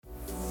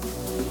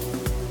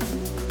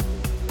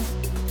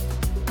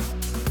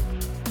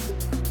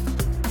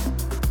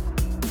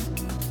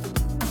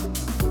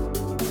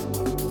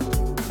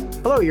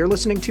Hello, you're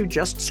listening to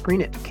Just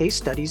Screen It, Case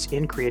Studies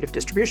in Creative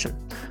Distribution.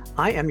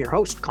 I am your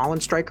host, Colin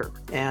Stryker,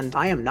 and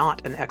I am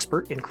not an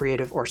expert in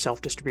creative or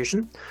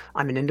self-distribution.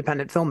 I'm an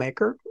independent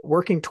filmmaker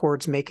working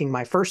towards making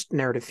my first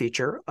narrative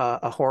feature,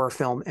 a horror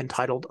film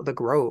entitled The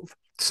Grove.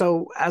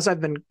 So as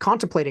I've been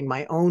contemplating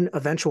my own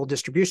eventual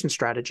distribution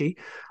strategy,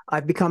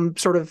 I've become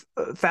sort of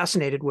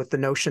fascinated with the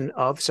notion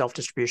of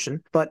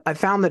self-distribution, but I've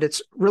found that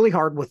it's really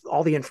hard with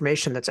all the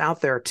information that's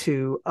out there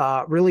to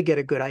really get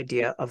a good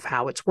idea of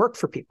how it's worked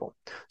for people.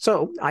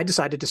 So I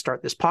decided to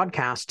start this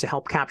podcast to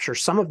help capture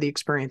some of the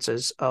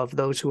experiences of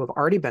those who have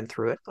already been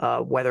through it,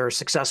 whether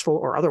successful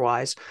or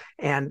otherwise,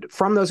 and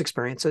from those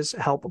experiences,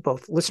 help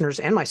both listeners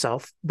and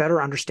myself better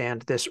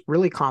understand this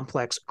really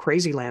complex,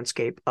 crazy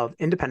landscape of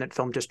independent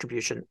film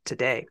distribution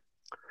today.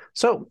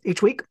 So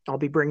each week, I'll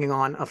be bringing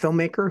on a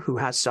filmmaker who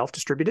has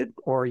self-distributed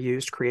or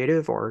used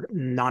creative or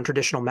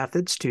non-traditional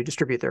methods to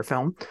distribute their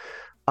film.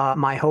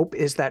 My hope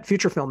is that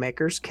future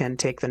filmmakers can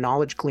take the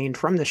knowledge gleaned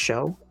from this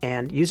show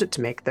and use it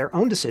to make their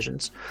own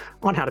decisions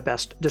on how to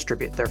best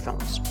distribute their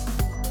films.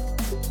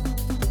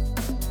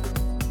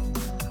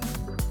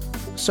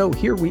 So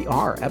here we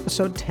are,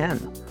 episode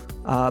 10.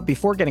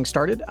 Before getting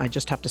started, I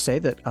just have to say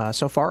that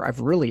so far I've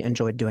really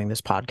enjoyed doing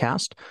this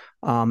podcast.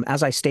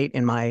 As I state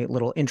in my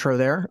little intro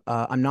there,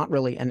 I'm not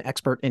really an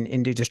expert in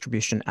indie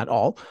distribution at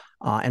all.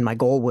 And my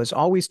goal was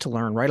always to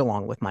learn right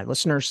along with my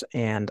listeners,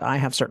 and I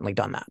have certainly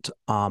done that.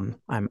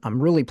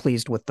 I'm really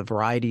pleased with the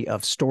variety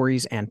of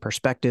stories and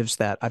perspectives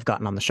that I've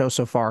gotten on the show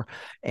so far,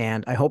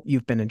 and I hope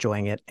you've been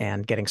enjoying it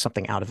and getting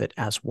something out of it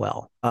as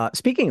well.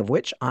 Speaking of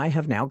which, I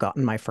have now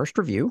gotten my first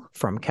review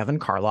from Kevin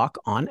Carlock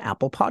on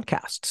Apple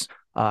Podcasts.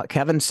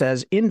 Kevin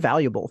says,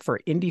 invaluable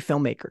for indie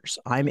filmmakers.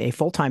 I'm a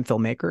full-time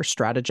filmmaker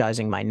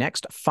strategizing my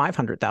next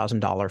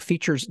 $500,000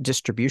 features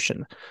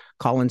distribution.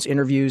 Colin's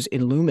interviews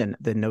illumine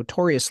the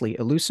notoriously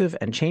elusive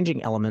and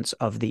changing elements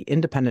of the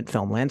independent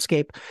film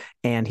landscape,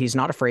 and he's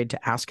not afraid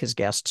to ask his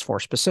guests for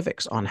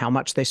specifics on how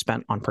much they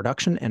spent on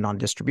production and on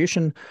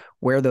distribution,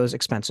 where those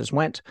expenses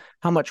went,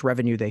 how much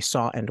revenue they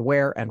saw and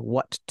where, and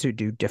what to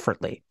do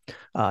differently.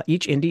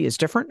 Each indie is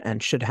different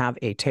and should have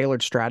a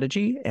tailored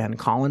strategy, and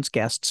Colin's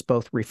guests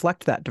both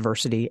reflect that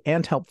diversity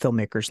and help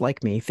filmmakers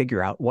like me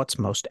figure out what's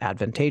most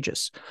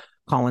advantageous.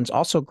 Colin's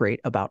also great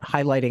about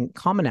highlighting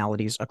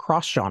commonalities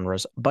across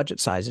genres, budget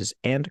sizes,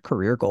 and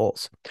career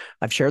goals.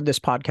 I've shared this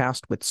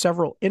podcast with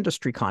several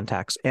industry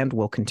contacts and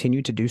will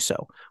continue to do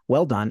so.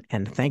 Well done,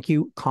 and thank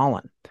you,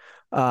 Colin.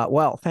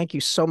 Well, thank you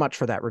so much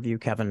for that review,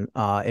 Kevin.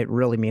 It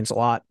really means a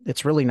lot.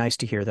 It's really nice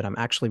to hear that I'm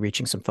actually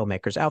reaching some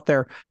filmmakers out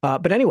there.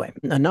 But anyway,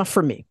 enough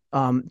from me.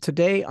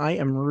 Today, I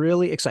am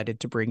really excited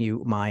to bring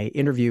you my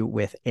interview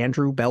with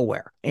Andrew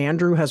Bellware.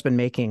 Andrew has been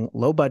making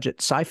low-budget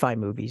sci-fi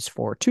movies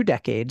for 2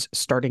 decades,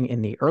 starting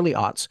in the early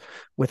aughts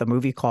with a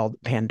movie called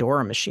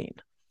Pandora Machine.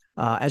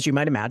 As you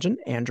might imagine,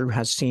 Andrew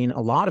has seen a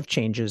lot of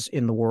changes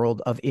in the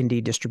world of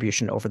indie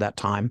distribution over that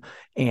time,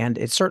 and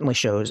it certainly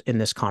shows in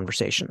this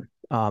conversation.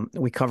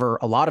 We cover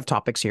a lot of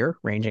topics here,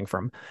 ranging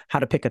from how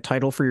to pick a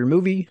title for your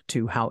movie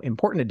to how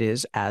important it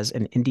is as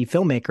an indie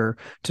filmmaker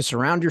to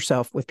surround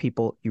yourself with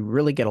people you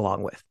really get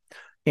along with.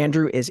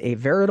 Andrew is a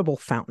veritable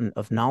fountain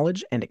of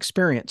knowledge and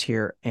experience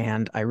here,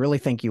 and I really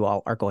think you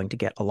all are going to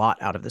get a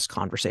lot out of this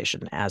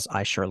conversation, as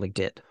I surely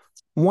did.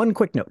 One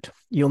quick note.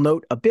 You'll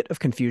note a bit of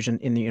confusion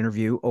in the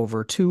interview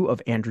over 2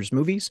 of Andrew's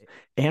movies,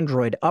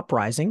 Android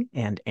Uprising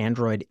and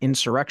Android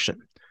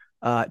Insurrection.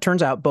 It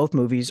turns out both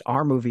movies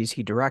are movies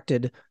he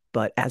directed,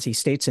 but as he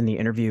states in the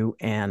interview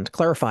and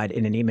clarified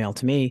in an email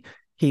to me,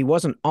 he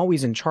wasn't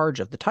always in charge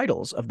of the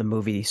titles of the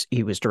movies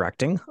he was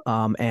directing,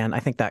 and I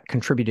think that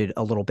contributed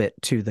a little bit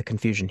to the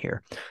confusion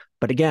here.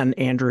 But again,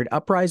 Android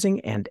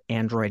Uprising and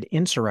Android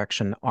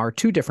Insurrection are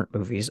 2 different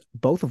movies,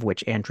 both of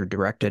which Andrew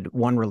directed,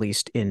 one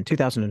released in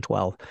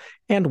 2012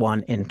 and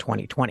one in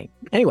 2020.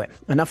 Anyway,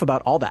 enough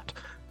about all that.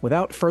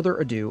 Without further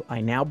ado, I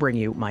now bring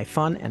you my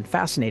fun and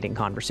fascinating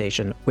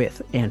conversation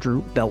with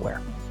Andrew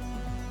Bellware.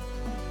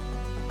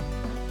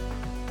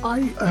 I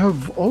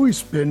have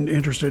always been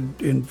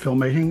interested in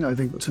filmmaking. I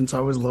think since I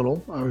was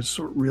little, I was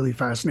really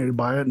fascinated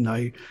by it, and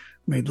I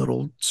made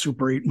little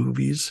Super 8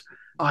 movies.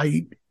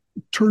 I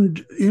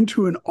turned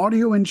into an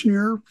audio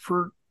engineer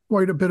for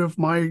quite a bit of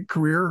my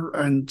career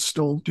and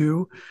still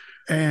do.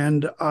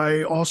 And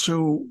I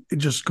also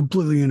just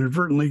completely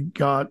inadvertently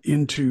got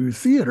into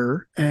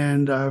theater,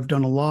 and I've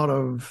done a lot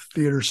of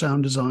theater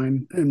sound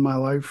design in my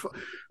life.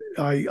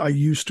 I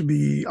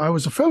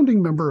was a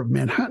founding member of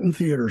Manhattan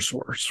Theater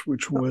Source,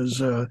 which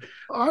was,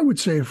 I would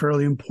say,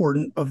 fairly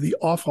important of the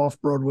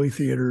off-Broadway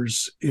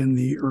theaters in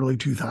the early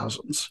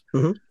 2000s.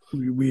 Mm-hmm.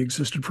 We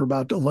existed for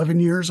about 11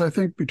 years, I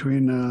think,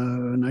 between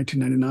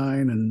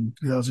 1999 and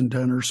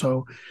 2010 or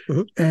so.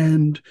 Mm-hmm.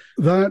 And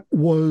that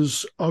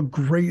was a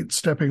great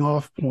stepping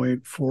off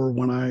point for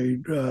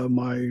when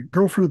my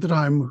girlfriend at the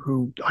time,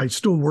 who I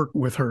still work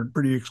with her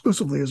pretty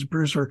exclusively as a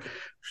producer,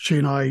 she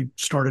and I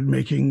started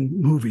making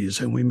movies,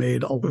 and we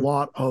made a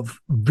lot of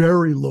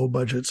very low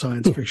budget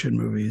science fiction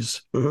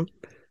movies. Mm-hmm.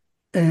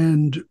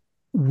 And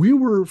we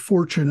were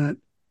fortunate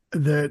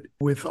that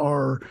with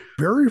our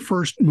very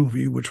first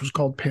movie, which was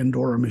called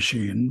Pandora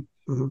Machine,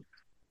 Mm-hmm.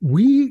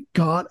 we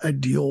got a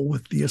deal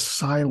with the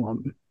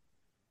Asylum.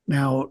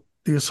 Now,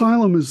 the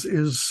Asylum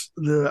is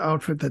the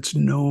outfit that's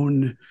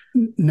known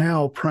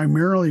now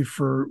primarily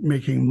for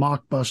making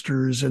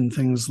mockbusters and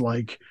things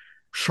like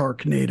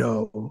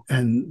Sharknado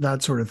and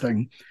that sort of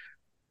thing.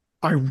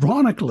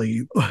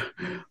 Ironically,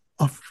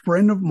 a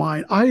friend of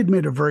mine, I had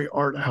made a very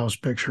art house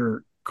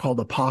picture called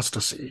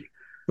Apostasy.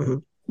 Mm-hmm.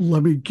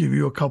 Let me give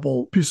you a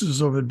couple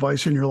pieces of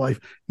advice in your life.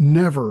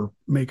 Never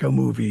make a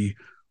movie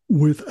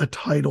with a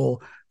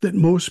title that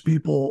most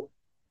people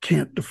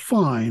can't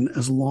define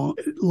as long,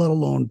 let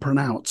alone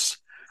pronounce.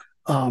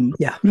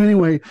 Yeah.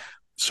 Anyway,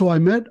 so I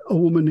met a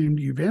woman named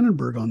Eve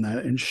Vandenberg on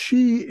that, and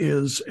she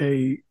is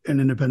an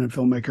independent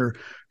filmmaker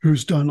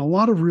who's done a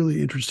lot of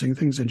really interesting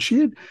things. And she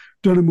had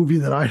done a movie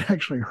that I'd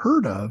actually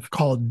heard of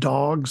called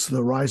Dogs,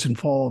 The Rise and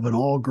Fall of an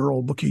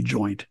All-Girl Bookie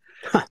Joint.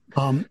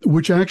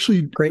 Which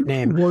actually Great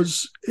name. It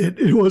was a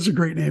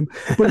great name,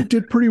 but it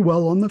did pretty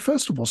well on the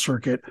festival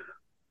circuit.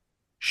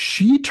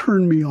 She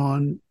turned me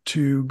on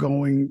to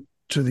going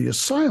to the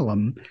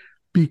Asylum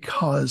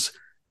because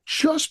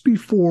just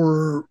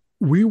before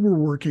we were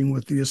working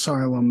with the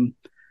Asylum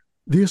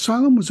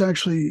was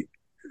actually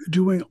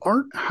doing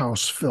art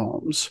house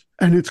films.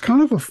 And it's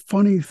kind of a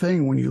funny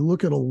thing when you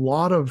look at a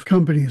lot of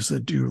companies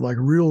that do like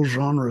real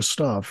genre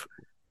stuff.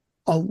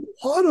 A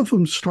lot of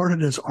them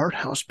started as art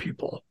house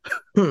people.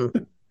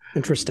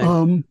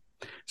 Interesting.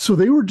 So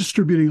they were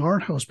distributing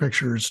art house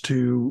pictures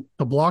to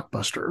a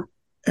Blockbuster.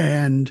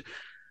 And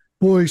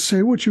boy,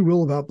 say what you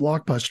will about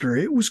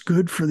Blockbuster, it was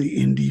good for the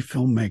indie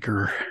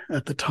filmmaker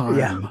at the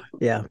time.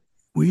 Yeah.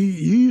 You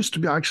used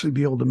to actually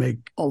be able to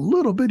make a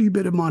little bitty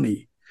bit of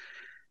money.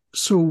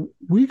 So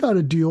we got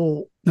a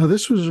deal. Now,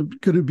 this was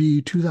going to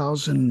be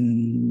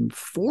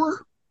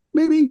 2004,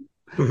 maybe.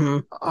 Mm-hmm.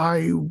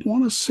 I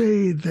want to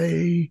say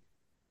they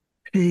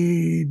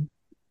paid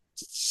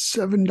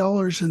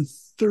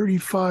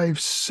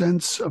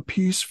 $7.35 a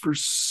piece for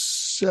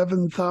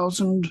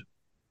 7,000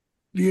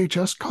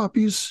 VHS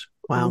copies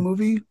of the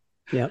movie.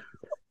 Yep.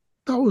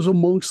 That was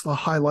amongst the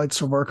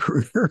highlights of our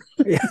career.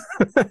 Yeah.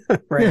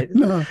 Right.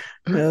 And,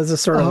 it was a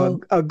sort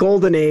of a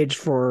golden age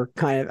for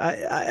kind of,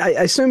 I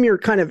assume you're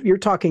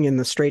talking in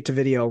the straight to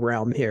video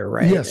realm here,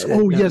 right? Yes.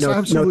 Yes,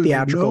 absolutely. No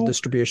theatrical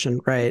distribution,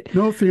 right?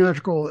 No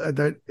theatrical.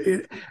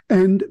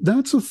 And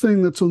that's a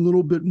thing that's a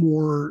little bit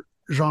more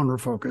genre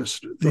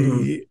focused.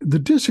 The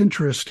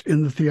disinterest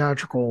in the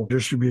theatrical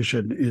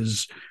distribution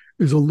is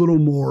a little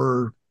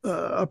more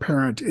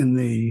apparent in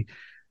the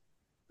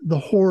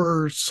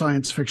horror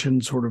science fiction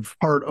sort of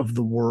part of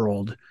the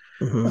world,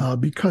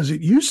 because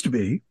it used to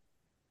be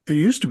that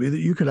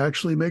you could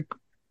actually make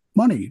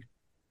money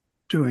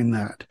doing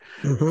that.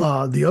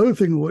 The other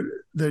thing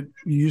that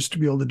you used to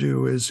be able to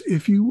do is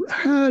if you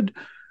had,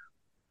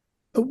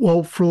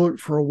 well,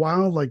 for a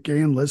while, like gay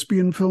and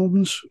lesbian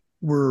films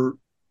were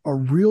a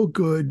real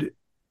good,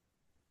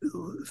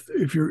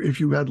 if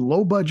you had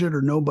low budget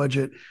or no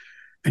budget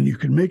and you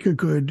could make a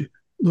good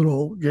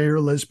little gay or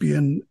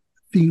lesbian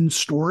themed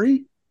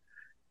story,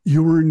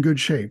 you were in good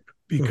shape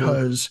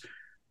because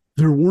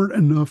there weren't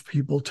enough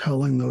people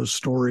telling those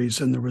stories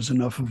and there was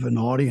enough of an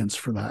audience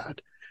for that.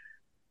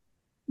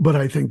 But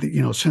I think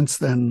that, since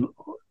then,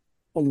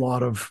 a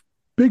lot of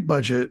big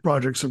budget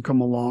projects have come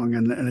along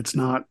and it's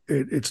not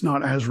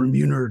as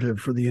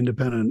remunerative for the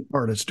independent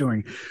artist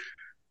doing.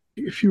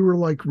 If you were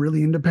like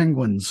really into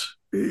penguins,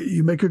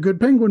 you make a good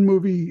penguin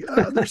movie.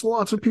 There's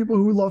lots of people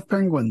who love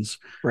penguins.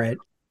 Right.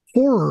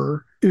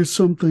 Horror is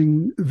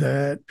something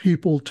that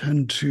people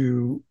tend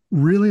to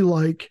really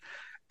like,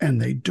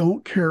 and they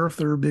don't care if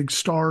there are big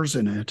stars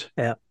in it.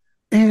 Yeah.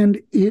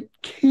 And it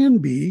can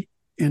be,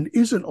 and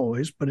isn't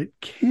always, but it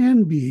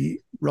can be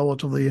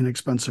relatively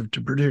inexpensive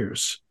to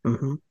produce.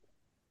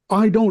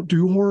 I don't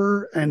do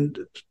horror, and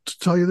to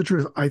tell you the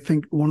truth, I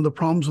think one of the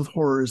problems with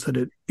horror is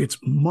that it's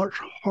much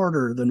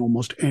harder than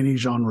almost any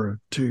genre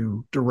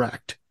to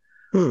direct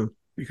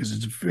because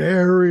it's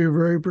very,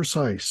 very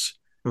precise.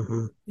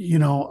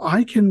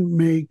 I can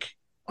make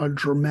a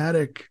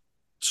dramatic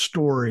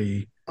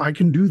story. I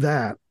can do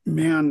that.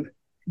 Man,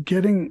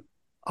 getting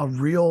a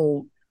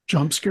real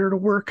jump scare to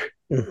work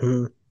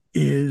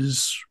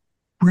is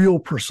real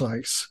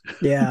precise.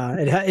 Yeah,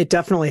 it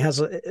definitely has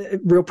a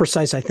real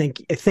precise. I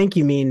think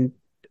you mean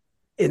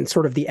in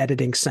sort of the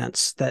editing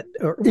sense that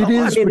it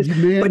is,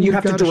 but you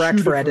have to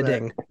direct for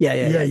editing.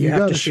 Yeah. You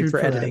have to shoot for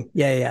editing.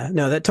 Yeah.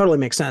 No, that totally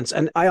makes sense.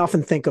 And I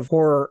often think of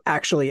horror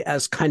actually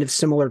as kind of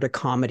similar to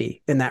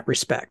comedy in that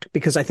respect,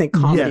 because I think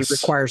comedy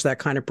requires that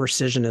kind of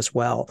precision as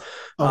well.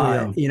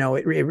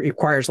 It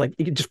requires like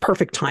just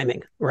perfect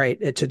timing, right?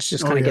 To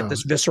just kind of get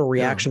this visceral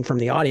reaction from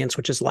the audience,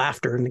 which is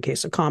laughter in the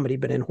case of comedy,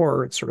 but in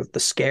horror, it's sort of the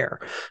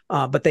scare.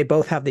 But they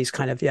both have these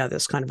kind of,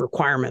 this kind of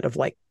requirement of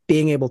like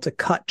being able to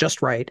cut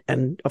just right.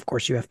 And of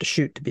course you have to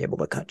shoot to be able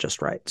to cut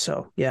just right.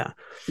 So, yeah.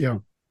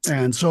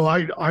 And so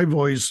I've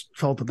always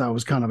felt that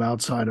was kind of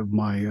outside of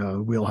my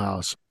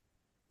wheelhouse.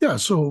 Yeah.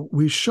 So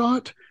we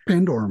shot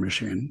Pandora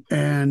Machine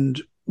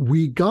and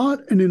we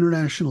got an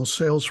international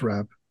sales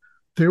rep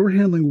they were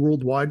handling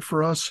worldwide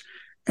for us.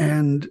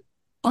 And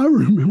I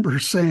remember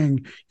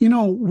saying,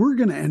 we're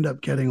going to end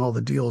up getting all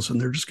the deals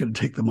and they're just going to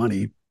take the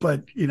money.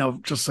 But,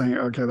 just saying,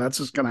 okay, that's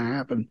just going to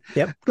happen.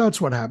 Yep.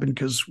 That's what happened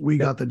because we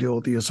got the deal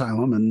with the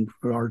asylum and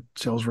our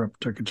sales rep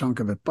took a chunk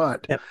of it.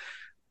 But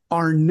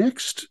our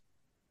next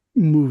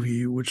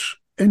movie, which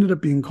ended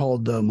up being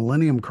called the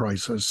Millennium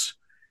Crisis,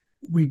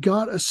 we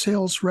got a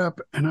sales rep,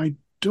 and I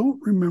don't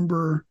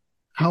remember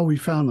how we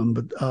found them,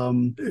 but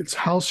it's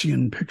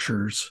Halcyon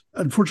Pictures.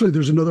 Unfortunately,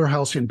 there's another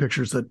Halcyon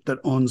Pictures that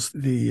owns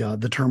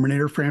the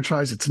Terminator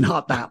franchise. It's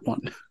not that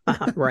one.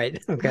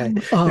 Right. Okay.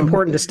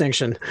 Important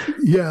distinction.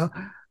 Yeah.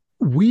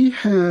 We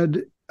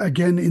had,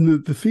 again,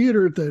 in the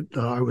theater that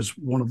I was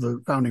one of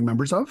the founding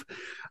members of,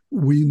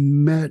 we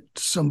met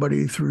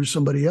somebody through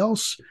somebody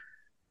else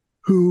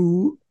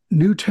who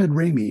knew Ted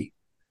Raimi.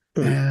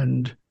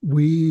 And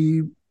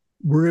we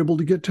were able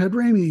to get Ted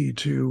Raimi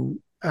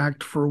to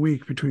act for a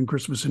week between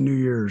Christmas and New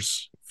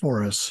Year's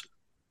for us.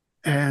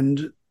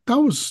 And that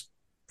was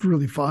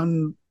really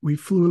fun. We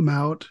flew him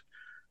out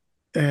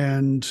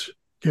and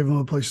gave him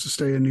a place to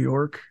stay in New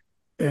York.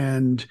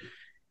 And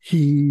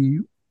he,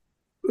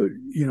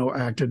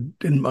 acted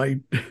in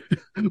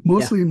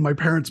mostly in my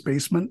parents'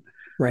 basement,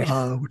 right?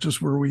 Which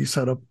is where we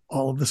set up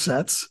all of the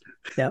sets.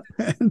 Yep.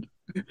 And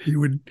he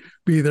would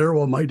be there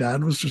while my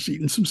dad was just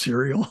eating some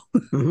cereal.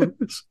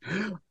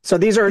 So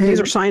these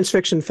are science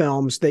fiction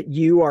films that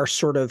you are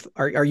sort of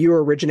are you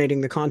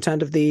originating the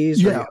content of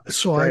these? Yeah.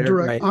 So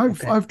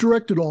I've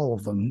directed all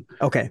of them.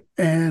 Okay.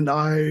 And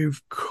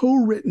I've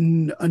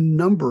co-written a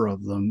number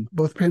of them,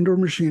 both Pandora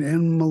Machine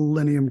and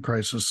Millennium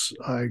Crisis.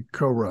 I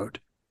co-wrote.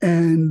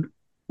 And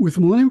with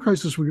Millennium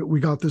Crisis, we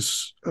got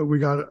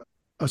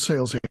a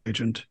sales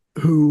agent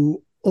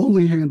who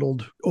only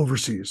handled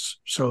overseas.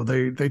 So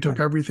they took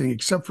everything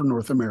except for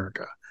North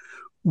America,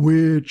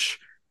 which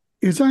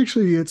is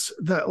actually,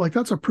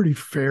 that's a pretty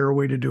fair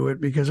way to do it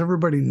because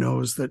everybody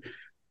knows that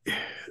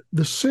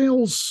the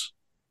sales,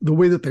 the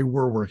way that they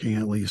were working,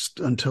 at least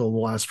until the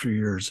last few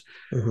years,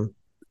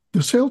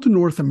 the sale to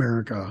North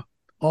America,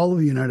 all of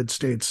the United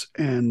States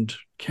and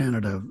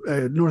Canada,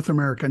 North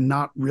America,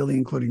 not really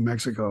including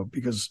Mexico,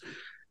 because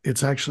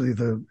it's actually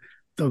the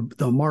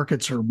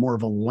markets are more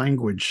of a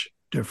language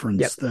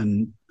difference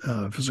than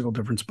physical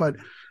difference. But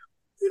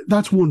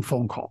that's one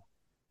phone call.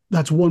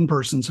 That's one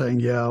person saying,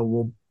 yeah,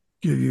 we'll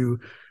give you,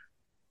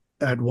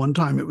 at one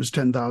time it was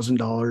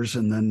 $10,000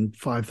 and then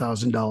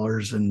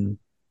 $5,000 and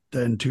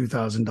then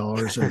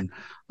 $2,000. And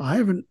I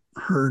haven't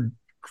heard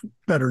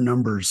better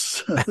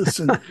numbers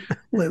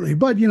lately,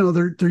 but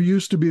there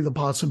used to be the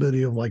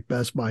possibility of like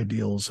Best Buy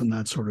deals and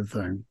that sort of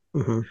thing.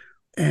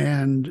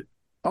 And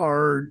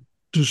our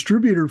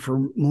distributor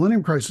for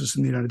Millennium Crisis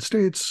in the United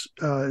States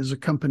is a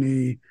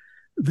company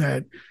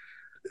that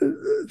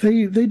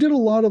they did a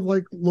lot of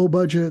like low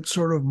budget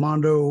sort of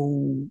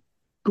Mondo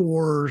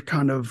gore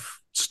kind of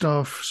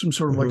stuff, some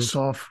sort of like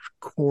soft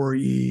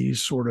core-y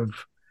sort of,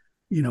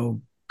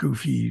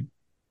 goofy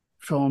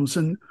films.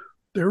 And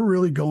they're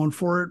really going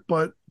for it.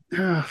 But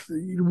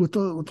with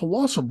the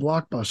loss of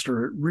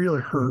Blockbuster, it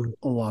really hurt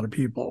a lot of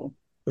people.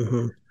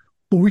 But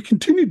we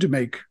continued to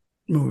make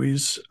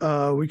movies.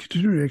 We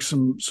continue to make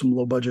some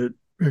low budget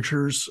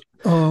pictures.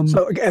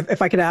 So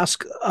if I could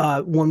ask,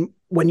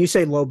 when you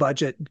say low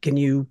budget, can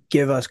you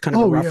give us kind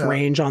of a rough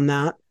range on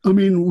that? I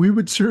mean, we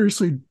would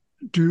seriously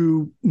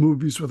do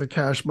movies with a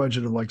cash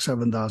budget of like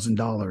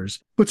 $7,000,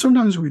 but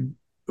sometimes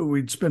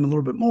we'd spend a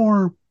little bit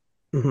more.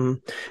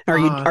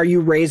 Are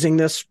you raising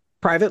this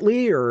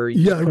privately, or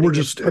we're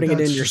just putting it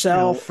in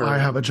yourself? I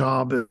have a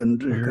job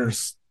and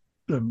here's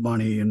the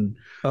money, and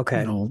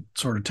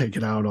sort of take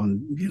it out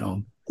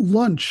on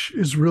lunch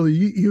is really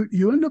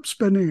you end up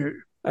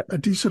spending a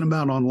decent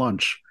amount on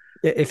lunch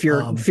if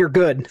you're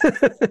good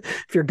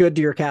if you're good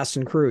to your cast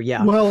and crew.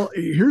 Well,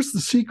 here's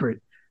the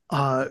secret.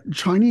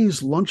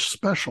 Chinese lunch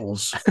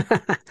specials.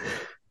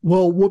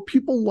 Well, what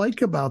people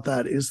like about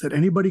that is that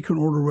anybody can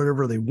order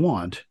whatever they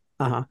want,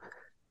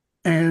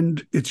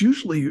 and it's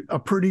usually a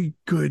pretty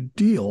good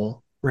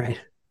deal, right?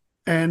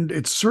 And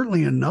it's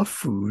certainly enough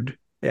food.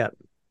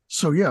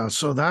 So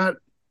that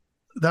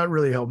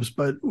really helps,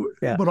 but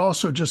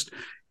also just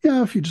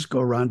if you just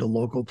go around to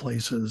local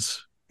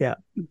places,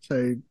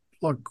 say,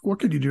 look, what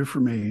could you do for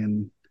me?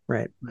 And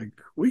like,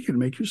 we can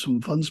make you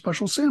some fun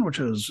special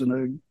sandwiches and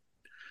a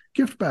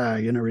gift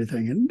bag and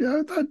everything. And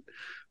that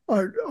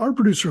our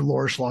producer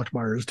Laura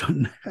Schlockmeyer has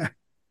done that.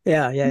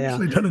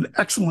 She's done an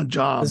excellent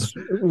job. It's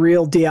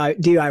real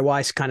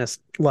DIY kind of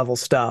level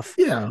stuff.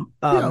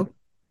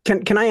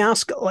 Can I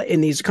ask,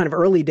 in these kind of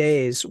early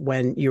days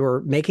when you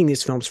were making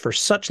these films for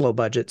such low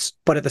budgets,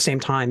 but at the same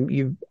time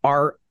you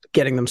are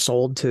getting them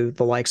sold to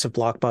the likes of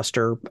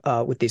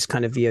Blockbuster with these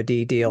kind of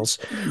VOD deals,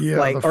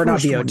 or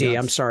not VOD,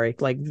 I'm sorry,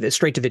 like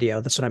straight to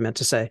video. That's what I meant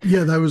to say.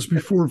 Yeah, that was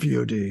before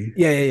VOD.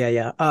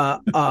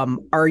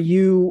 Are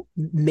you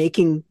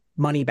making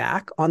money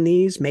back on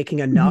these, making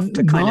enough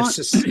to kind of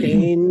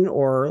sustain,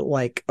 or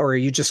are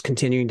you just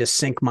continuing to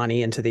sink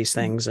money into these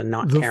things and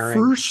not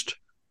caring?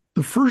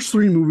 The first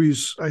three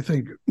movies, I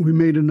think we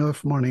made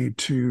enough money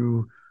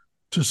to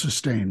to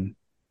sustain,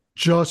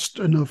 just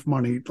enough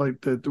money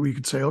like that we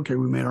could say, okay,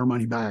 we made our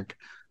money back.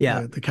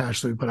 Yeah. The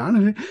cash that we put on,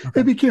 and Okay.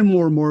 it became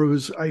more and more. It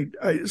was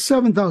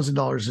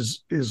 $7,000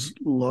 is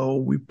low.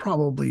 We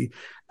probably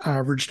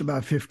averaged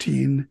about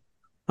 15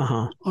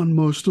 on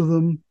most of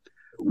them.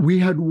 We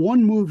had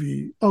one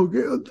movie.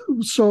 Oh,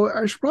 so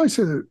I should probably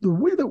say that the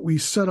way that we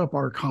set up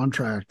our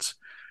contracts,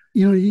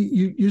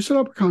 you set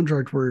up a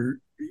contract where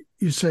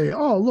you say,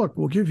 oh, look,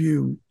 we'll give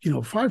you,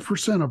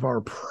 5% of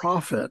our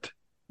profit,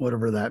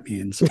 whatever that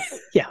means.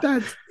 Yeah.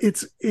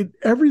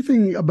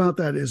 Everything about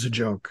that is a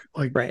joke.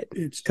 Like, right.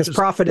 It's because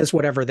profit is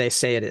whatever they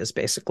say it is,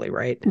 basically,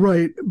 right?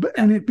 Right.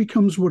 And it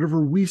becomes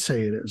whatever we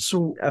say it is.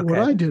 So what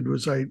I did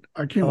was I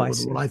came up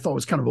with what I thought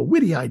was kind of a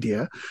witty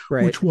idea,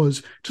 which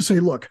was to say,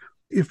 look,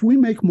 if we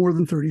make more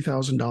than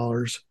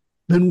 $30,000,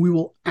 then we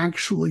will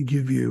actually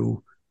give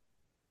you,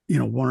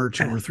 1 or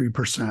 2 or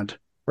 3%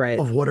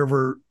 of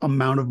whatever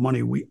amount of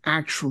money we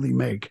actually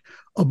make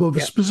above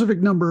a specific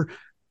number,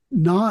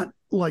 not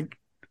like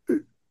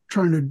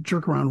trying to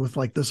jerk around with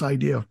like this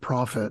idea of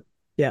profit.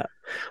 Yeah.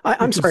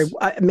 I'm sorry.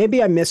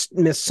 Maybe I missed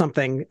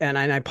something, and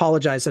I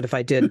apologize that if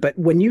I did. But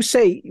when you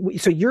say,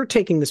 so you're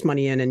taking this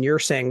money in and you're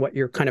saying what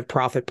your kind of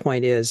profit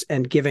point is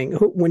and giving,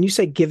 when you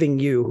say giving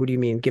you, who do you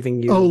mean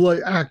giving you? Oh,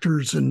 like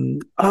actors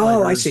and.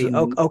 Oh, I see.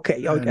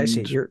 Okay. I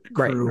see. You're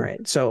crew.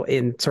 Right. So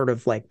in sort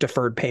of like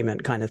deferred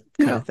payment kind of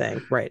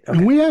thing. Right. Okay.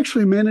 And we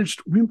actually managed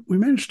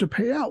to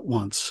pay out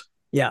once.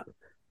 Yeah.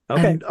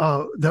 Okay. And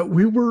that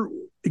we were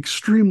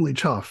extremely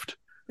chuffed.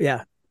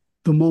 Yeah.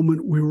 The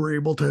moment we were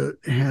able to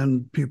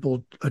hand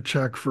people a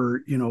check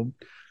for,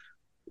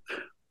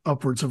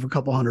 upwards of a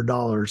couple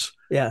 $100.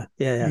 Yeah.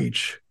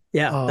 Each.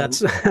 Yeah. That's,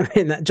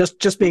 that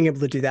just being able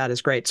to do that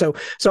is great. So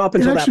up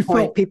until that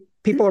point,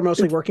 people are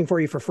mostly working for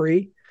you for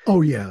free.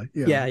 Oh yeah.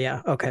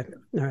 Yeah. Okay.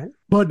 All right.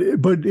 But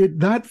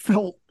that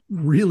felt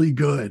really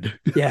good.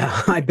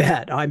 Yeah, I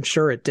bet. I'm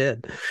sure it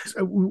did.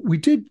 We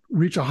did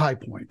reach a high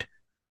point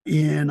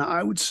in,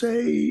 I would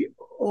say, it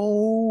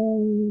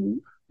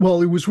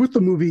was with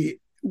the movie,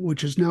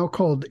 which is now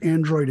called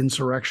Android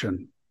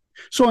Insurrection.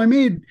 So I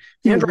made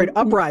Android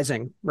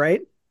Uprising, right?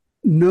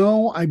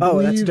 No, I believe.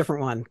 Oh, that's a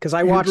different one because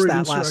I watched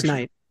that last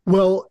night.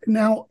 Well,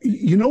 now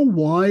you know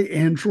why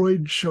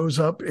Android shows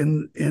up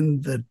in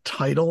the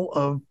title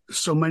of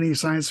so many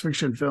science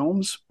fiction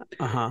films.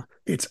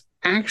 It's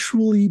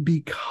actually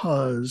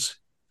because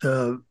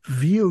the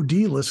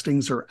VOD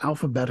listings are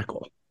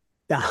alphabetical.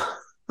 Yeah,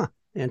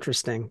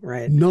 interesting,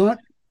 right?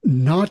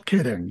 Not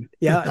kidding.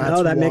 Yeah,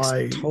 no, that makes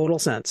total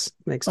sense.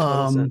 Makes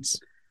total sense.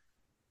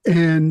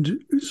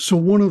 And so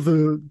one of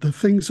the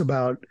things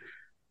about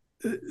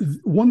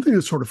one thing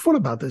that's sort of fun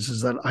about this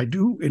is that I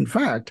do, in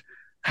fact,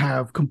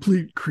 have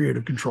complete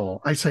creative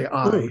control. I say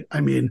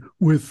I mean,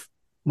 with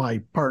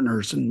my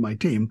partners and my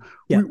team,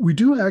 we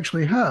do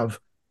actually have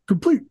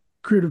complete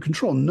creative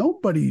control.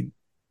 Nobody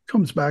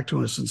comes back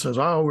to us and says,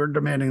 oh, we're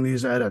demanding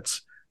these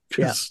edits.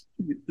 Because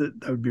that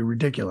would be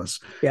ridiculous.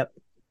 Yep.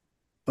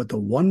 But the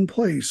one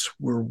place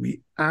where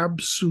we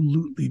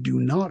absolutely do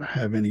not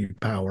have any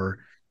power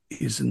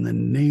is in the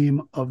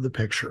name of the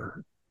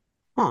picture.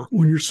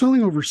 When you're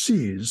selling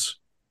overseas,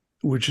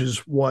 which is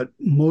what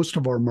most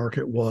of our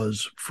market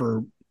was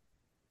for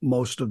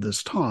most of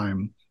this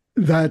time,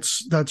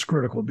 that's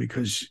critical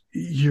because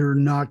you're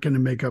not going to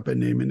make up a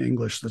name in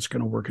English that's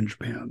going to work in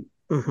Japan.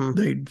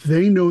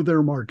 They know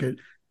their market.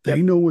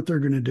 They know what they're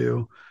going to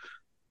do.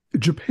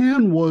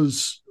 Japan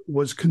was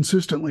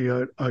consistently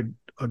a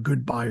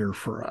good buyer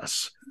for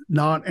us.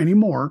 Not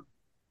anymore,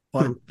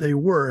 but they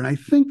were. And I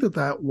think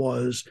that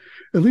was,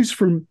 at least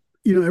from,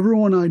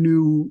 everyone I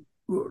knew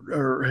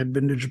or had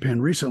been to Japan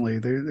recently,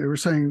 they were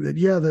saying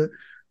that,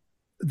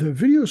 the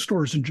video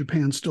stores in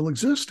Japan still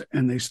exist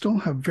and they still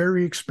have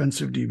very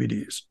expensive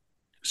DVDs.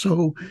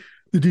 So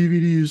the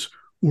DVDs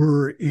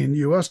were in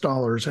US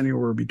dollars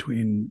anywhere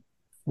between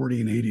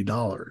 $40 and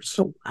 $80.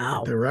 Oh,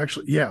 wow. They were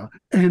actually,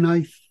 And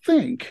I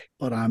think,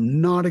 but I'm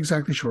not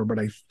exactly sure, but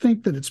I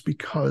think that it's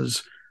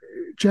because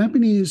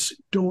Japanese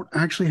don't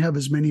actually have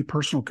as many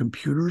personal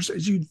computers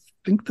as you'd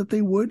think that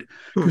they would,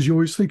 because you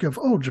always think of,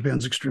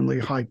 Japan's extremely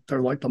high.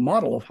 They're like the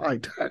model of high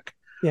tech.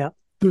 Yeah.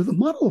 They're the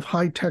model of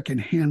high tech in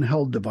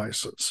handheld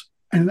devices.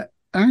 And it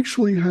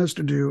actually has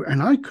to do,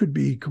 and I could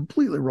be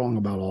completely wrong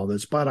about all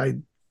this, but I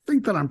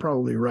think that I'm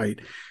probably right.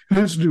 It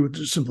has to do with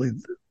just simply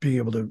being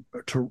able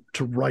to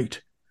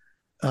write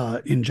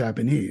in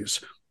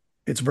Japanese.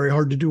 It's very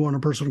hard to do on a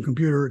personal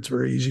computer. It's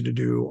very easy to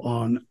do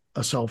on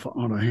a cell phone,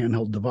 on a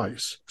handheld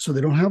device. So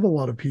they don't have a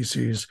lot of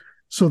PCs.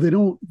 So they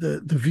don't,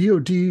 the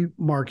VOD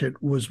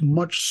market was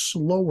much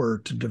slower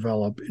to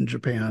develop in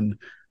Japan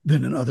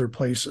than in other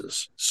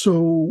places.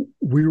 So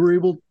we were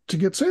able to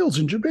get sales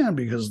in Japan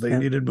because they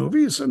needed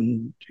movies,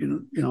 and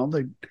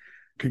they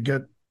could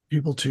get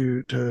people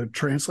to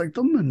translate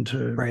them and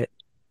to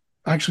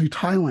actually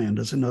Thailand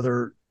is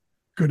another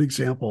good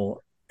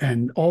example.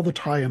 And all the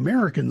Thai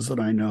Americans that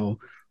I know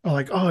are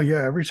like, oh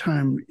yeah, every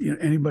time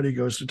anybody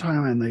goes to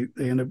Thailand,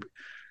 they end up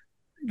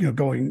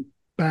going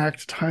back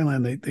to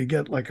Thailand. They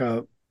get like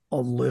a a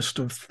list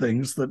of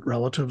things that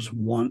relatives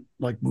want,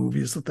 like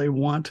movies that they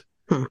want,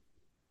 Hmm.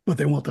 but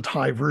they want the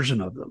Thai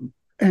version of them.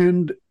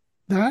 And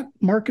that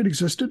market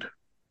existed,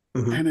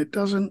 Hmm. and it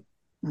doesn't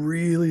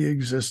really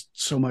exist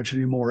so much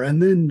anymore.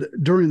 And then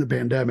during the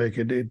pandemic,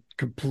 it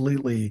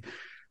completely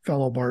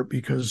fell apart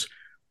because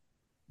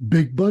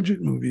big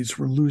budget movies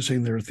were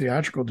losing their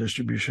theatrical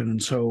distribution.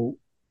 And so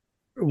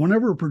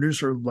whenever a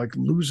producer like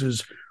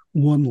loses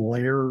one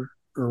layer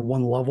or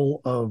one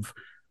level of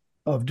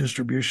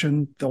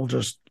distribution, they'll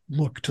just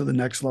look to the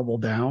next level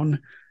down.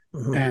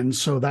 Hmm. And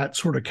so that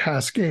sort of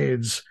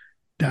cascades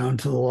down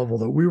to the level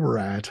that we were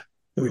at,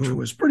 which Hmm.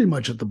 was pretty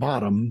much at the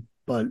bottom.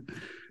 But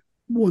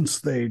once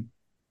they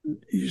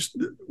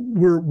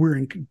we're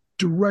in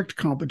direct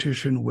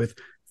competition with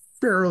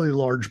fairly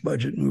large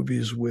budget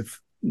movies with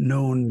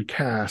known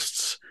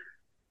casts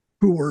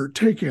who are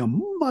taking a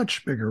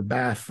much bigger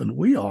bath than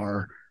we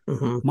are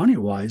Hmm. money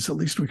wise. At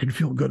least we can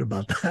feel good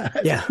about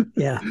that. Yeah.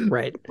 Yeah.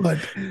 Right. but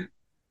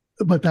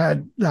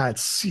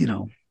that's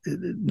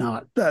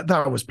not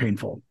that was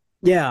painful.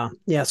 Yeah,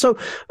 yeah. So,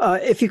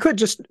 if you could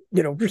just,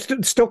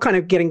 we're still kind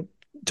of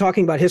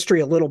talking about history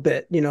a little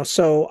bit,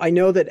 So I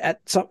know that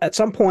at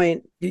some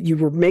point you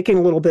were making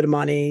a little bit of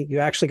money. You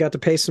actually got to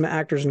pay some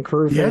actors and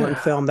crew for one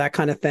film, that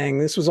kind of thing.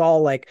 This is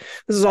all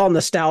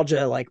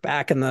nostalgia, like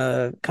back in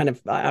the kind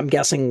of, I'm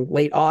guessing,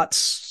 late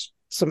aughts,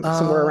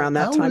 somewhere around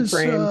that time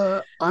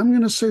frame. I'm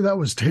going to say that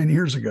was 10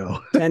 years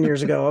ago. 10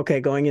 years ago. Okay,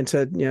 going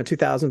into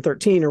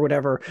 2013 or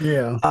whatever.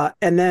 Yeah.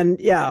 And then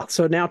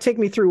so now take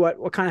me through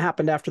what kind of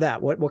happened after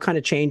that. What kind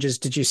of changes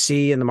did you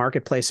see in the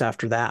marketplace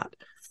after that?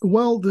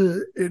 Well,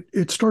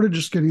 it started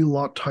just getting a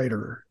lot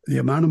tighter. The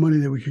amount of money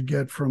that we could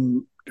get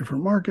from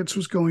different markets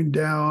was going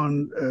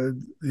down.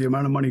 The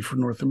amount of money for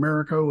North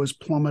America was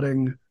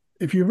plummeting.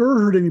 If you've ever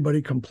heard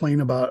anybody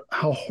complain about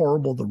how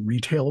horrible the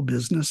retail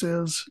business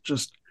is,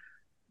 just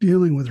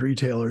dealing with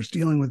retailers,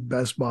 dealing with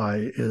Best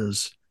Buy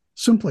is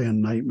simply a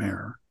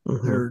nightmare.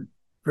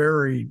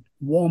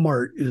 Mm-hmm.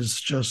 Walmart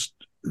is just,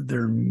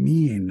 they're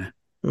mean.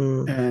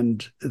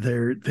 And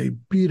they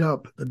beat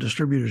up the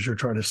distributors you're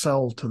trying to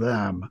sell to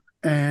them.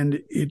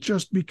 And it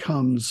just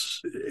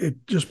becomes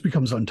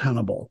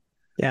untenable.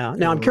 Yeah.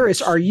 Now I'm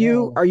curious, are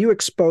you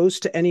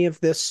exposed to any of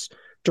this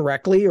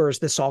directly, or is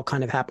this all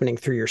kind of happening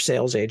through your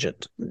sales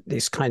agent?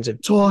 These kinds of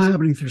It's all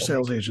happening through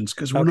sales agents,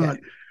 because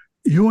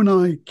you and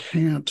I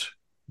can't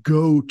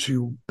go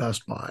to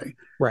Best Buy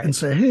and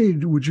say, hey,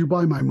 would you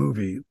buy my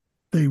movie?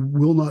 They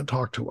will not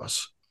talk to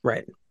us.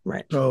 Right.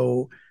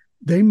 So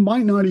they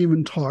might not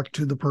even talk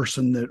to the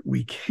person that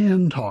we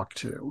can talk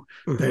to.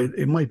 Mm-hmm.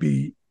 It might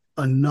be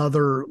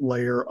another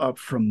layer up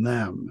from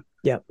them.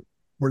 Yep.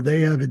 Where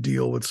they have a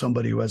deal with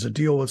somebody who has a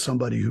deal with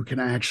somebody who can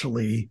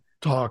actually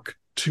talk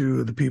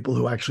to the people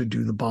who actually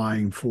do the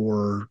buying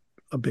for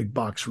a big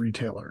box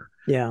retailer.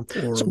 Yeah.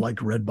 Or like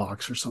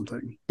Redbox or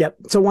something. Yep.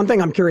 So one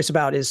thing I'm curious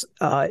about is,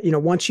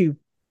 once you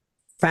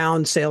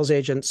found sales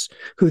agents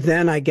who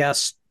then, I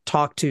guess,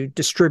 talk to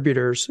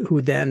distributors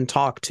who then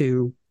talk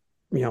to,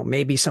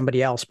 maybe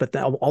somebody else, but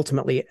they'll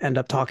ultimately end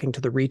up talking to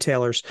the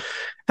retailers.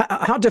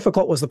 How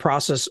difficult was the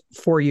process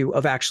for you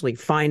of actually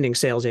finding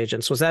sales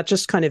agents? Was that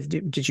just kind of,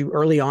 did you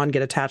early on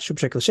get attached to a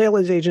particular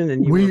sales agent?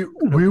 And we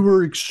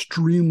were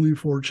extremely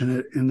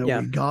fortunate in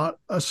that we got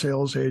a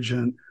sales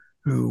agent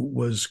who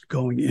was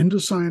going into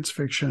science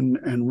fiction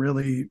and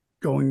really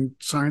going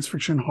science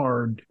fiction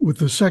hard with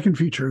the second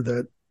feature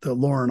that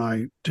Laura and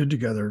I did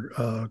together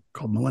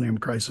called Millennium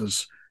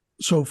Crisis.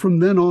 So from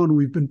then on,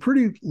 we've been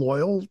pretty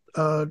loyal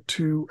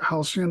to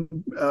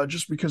Halcyon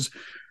just because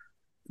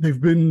they've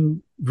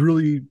been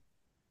really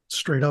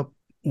straight up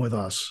with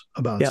us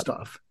about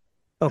stuff.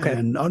 Okay.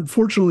 And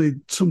unfortunately,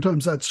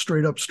 sometimes that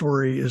straight up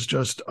story is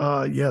just,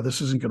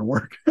 this isn't going to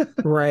work.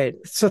 Right.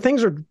 So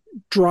things are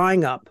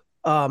drying up.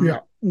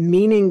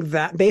 Meaning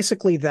that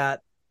basically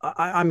that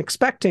I'm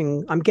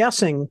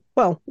guessing,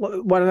 well,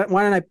 why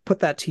don't I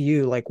put that to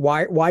you? Like,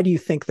 why do you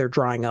think they're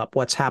drying up?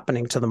 What's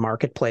happening to the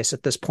marketplace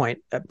at this point,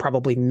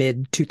 probably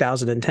mid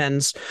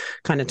 2010s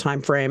kind of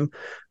time frame?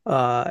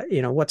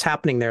 What's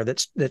happening there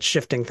that's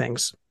shifting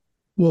things?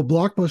 Well,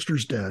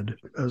 Blockbuster's dead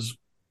as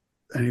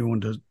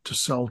anyone to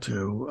sell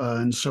to.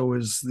 And so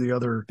is the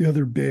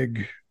other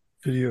big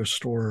video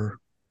store.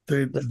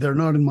 They're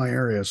not in my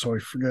area, so I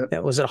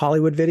forget. Was it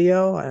Hollywood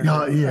Video?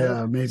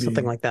 Maybe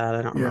something like that.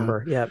 I don't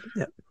remember. Yep.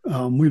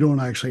 We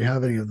don't actually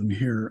have any of them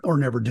here, or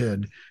never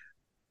did.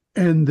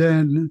 And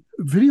then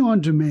video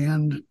on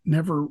demand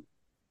never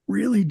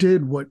really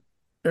did what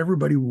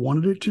everybody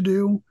wanted it to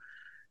do,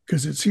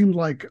 because it seemed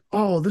like,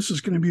 this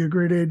is going to be a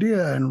great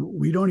idea, and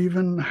we don't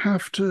even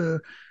have to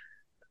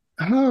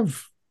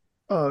have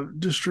a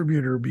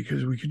distributor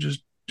because we could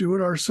just do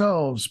it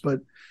ourselves.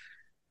 But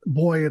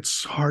boy,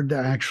 it's hard to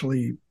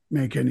actually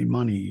make any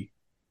money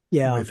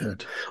with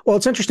it. Well,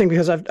 it's interesting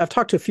because I've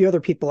talked to a few other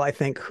people, I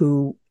think,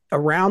 who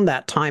around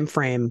that time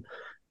frame,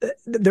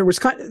 there was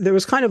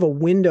kind of a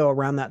window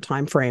around that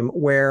time frame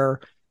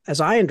where,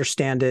 as I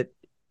understand it,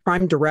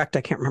 Prime Direct,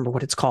 I can't remember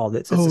what it's called.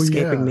 It's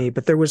escaping me,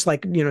 but there was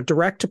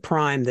direct to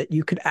Prime that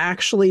you could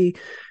actually,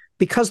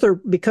 because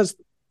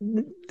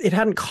it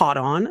hadn't caught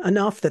on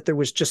enough that there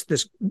was just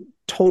this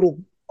total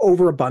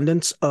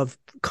overabundance of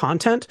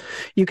content.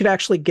 You could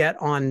actually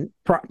get on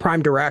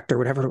Prime Direct or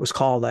whatever it was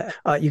called.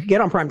 You could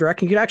get on Prime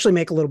Direct and you could actually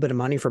make a little bit of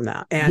money from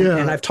that. And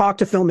I've talked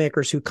to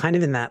filmmakers who kind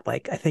of in that,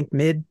 like, I think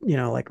mid,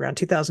 like around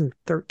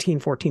 2013,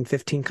 14,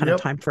 15 kind of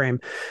time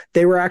frame,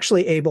 they were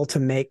actually able to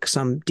make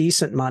some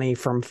decent money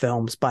from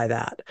films by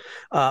that.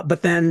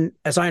 But then,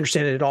 as I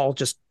understand it, it all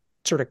just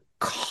sort of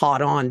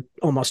caught on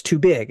almost too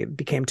big. It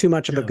became too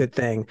much of a good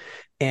thing.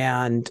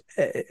 And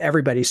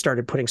everybody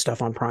started putting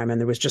stuff on Prime, and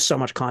there was just so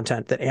much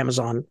content that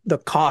Amazon, the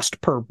cost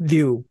per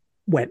view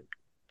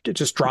it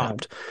just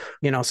dropped,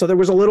 so there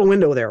was a little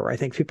window there where I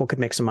think people could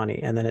make some money,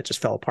 and then it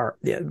just fell apart.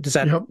 Yeah. Does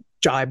that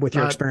jibe with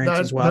your experience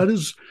as well?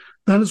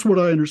 That is what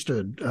I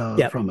understood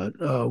from it.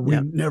 We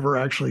never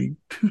actually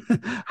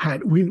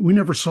we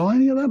never saw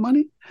any of that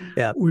money.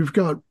 Yeah. We've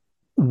got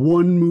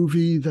one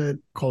movie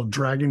called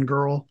Dragon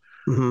Girl,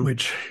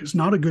 which is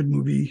not a good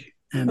movie,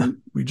 and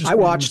we just I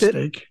watched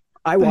it.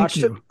 I watched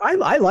it.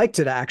 I liked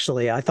it,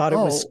 actually. I thought it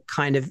was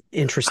kind of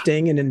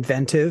interesting and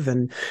inventive,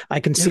 and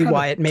I can see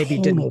why it maybe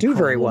didn't do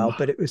very well,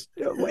 but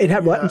it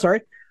had what? I'm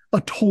sorry?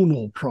 A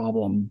tonal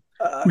problem.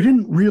 We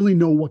didn't really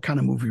know what kind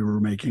of movie we were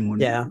making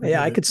when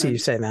I could see you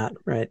saying that,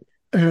 right?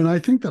 And I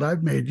think that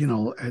I've made,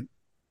 at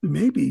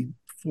maybe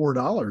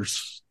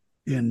 $4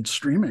 in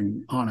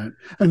streaming on it.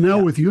 And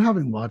now with you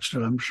having watched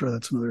it, I'm sure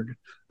that's another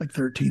like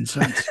 13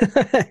 cents.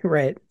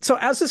 Right. So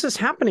as this is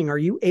happening, are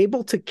you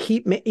able to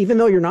keep, even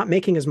though you're not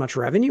making as much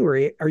revenue,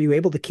 are you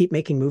able to keep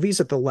making movies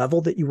at the level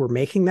that you were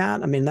making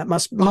that? I mean, that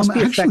must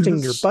be affecting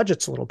your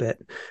budgets a little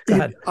bit. Go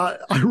ahead.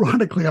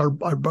 Ironically, our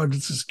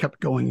budgets has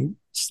kept going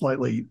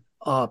slightly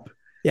up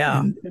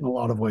in a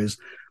lot of ways.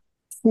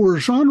 For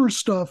genre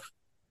stuff,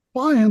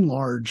 by and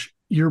large,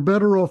 you're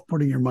better off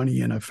putting your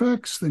money in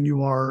effects than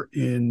you are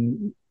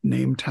in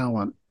name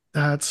talent.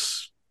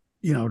 That's,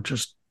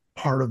 just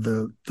part of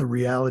the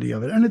reality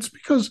of it. And it's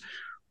because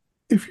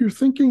if you're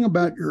thinking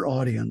about your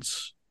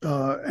audience,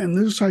 and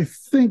this, I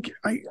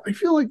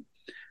feel like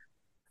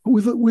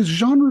with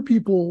genre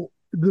people,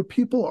 the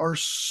people are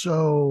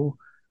so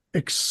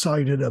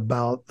excited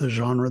about the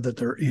genre that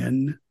they're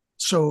in.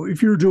 So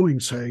if you're doing,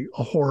 say,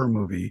 a horror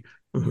movie,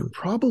 you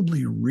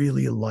probably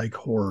really like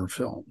horror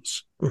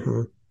films.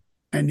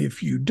 And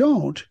if you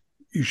don't,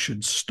 you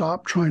should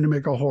stop trying to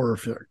make a horror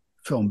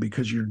film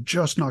because you're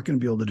just not going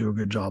to be able to do a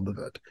good job of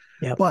it.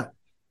 But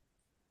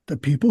the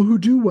people who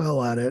do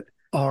well at it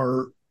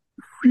are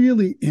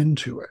really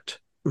into it.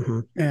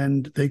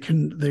 And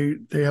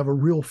they have a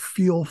real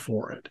feel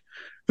for it.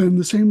 And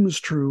the same is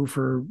true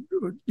for,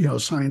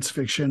 science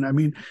fiction. I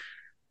mean,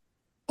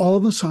 all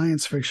the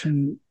science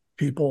fiction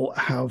people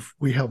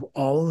we have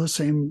all of the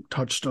same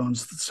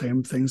touchstones, the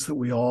same things that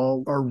we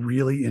all are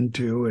really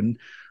into. And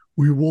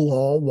we will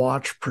all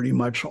watch pretty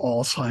much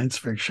all science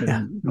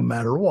fiction no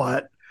matter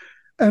what.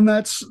 And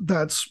that's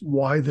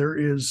why there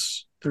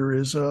is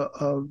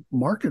a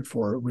market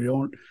for it. We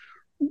don't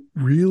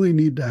really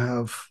need to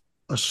have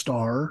a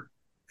star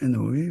in the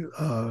movie,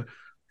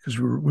 because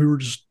we were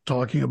just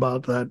talking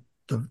about that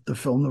the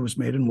film that was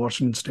made in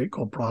Washington State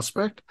called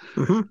Prospect.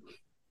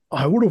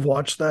 I would have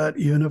watched that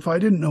even if I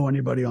didn't know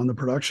anybody on the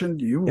production.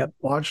 You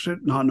watched it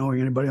not knowing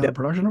anybody on the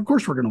production. Of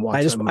course, we're going to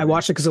watch it. I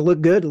watched it because it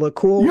looked good. It looked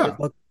cool. Yeah,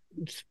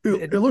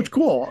 it looked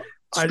cool.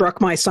 Struck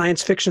my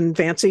science fiction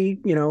fancy.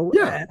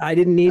 I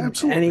didn't need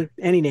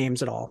any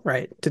names at all.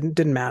 Right?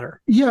 Didn't matter.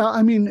 Yeah,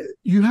 I mean,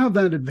 you have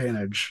that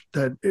advantage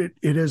that it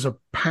is a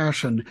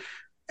passion,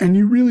 and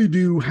you really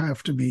do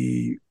have to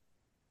be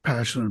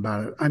passionate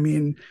about it. I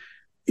mean,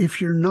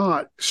 if you're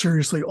not,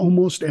 seriously,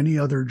 almost any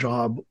other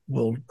job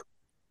will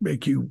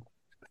make you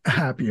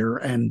happier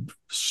and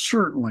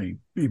certainly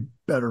be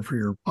better for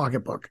your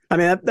pocketbook. I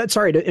mean, that's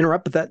sorry to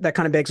interrupt, but that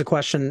kind of begs a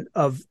question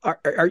of,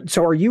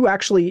 are you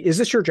actually, is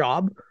this your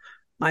job?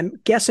 I'm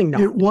guessing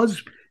not. It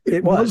was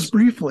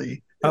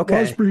briefly. Okay.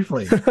 It was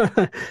briefly.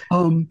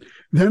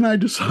 Then I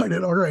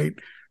decided, all right,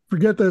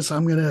 forget this.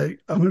 I'm going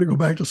to go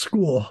back to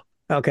school.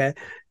 Okay.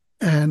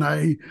 And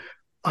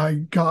I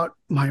got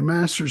my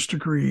master's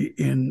degree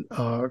in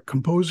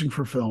composing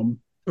for film.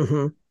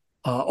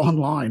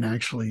 Online,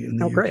 actually, in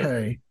the UK.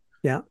 Great.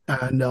 Yeah.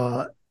 And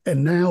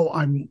now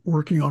I'm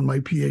working on my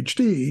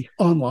PhD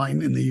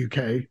online in the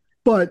UK,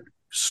 but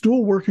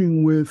still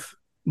working with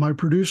my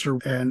producer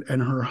and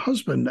her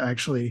husband.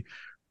 Actually,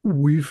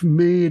 we've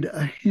made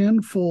a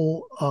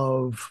handful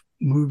of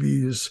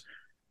movies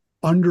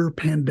under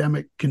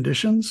pandemic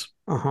conditions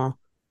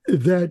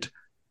that,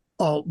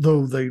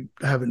 although they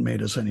haven't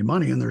made us any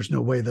money, and there's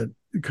no way that,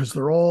 because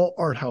they're all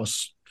art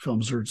house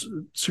films or a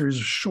series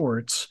of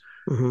shorts,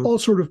 all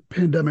sort of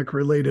pandemic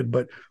related,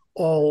 but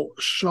all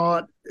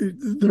shot.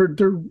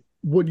 They're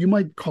what you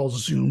might call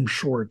Zoom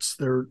shorts.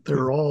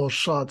 They're all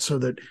shot so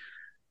that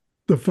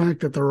the fact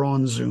that they're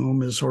on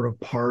Zoom is sort of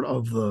part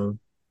of the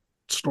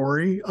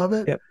story of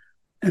it.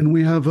 And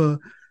we have a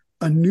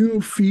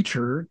new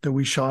feature that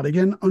we shot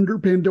again under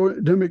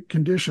pandemic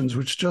conditions,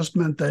 which just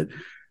meant that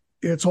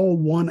it's all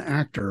one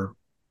actor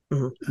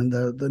Mhm. And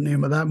the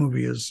name of that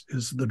movie is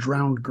The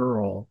Drowned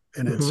Girl,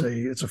 and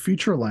Mhm. it's a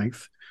feature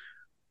length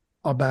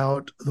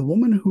about the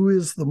woman who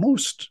is the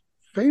most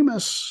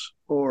famous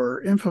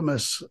or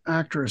infamous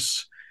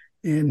actress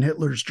in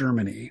Hitler's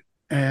Germany.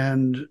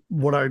 And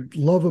what I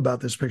love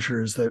about this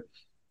picture is that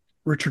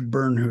Richard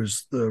Byrne,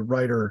 who's the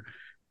writer,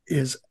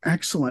 is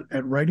excellent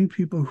at writing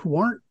people who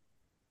aren't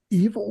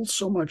evil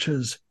so much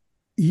as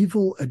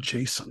evil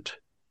adjacent.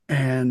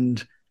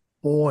 And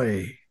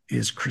boy,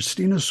 is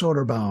Christina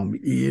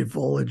Soderbaum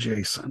evil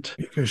adjacent,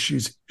 because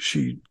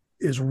she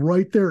is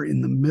right there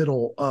in the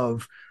middle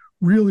of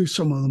really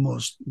some of the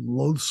most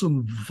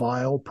loathsome,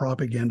 vile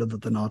propaganda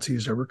that the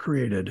Nazis ever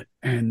created.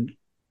 And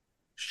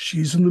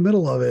she's in the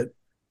middle of it.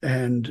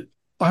 And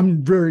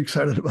I'm very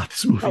excited about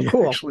this Oh, movie.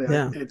 cool. Actually,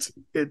 Yeah.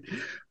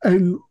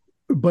 and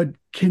but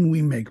can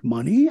we make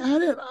money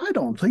at it? I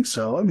don't think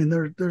so. I mean,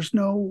 there's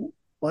no,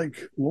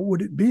 like, what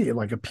would it be,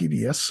 like a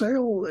PBS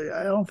sale?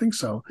 I don't think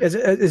so. Is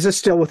this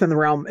still within the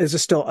realm? Is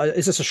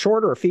this a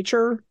short or a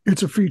feature?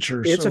 It's a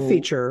feature, It's a so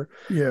feature.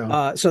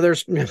 yeah, So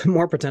there's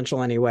more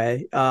potential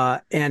anyway.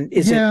 And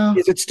yeah,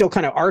 is it still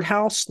kind of art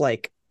house?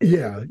 Like, would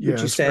yeah.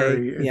 you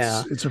say?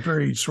 Yeah. It's a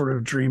very sort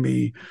of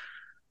dreamy,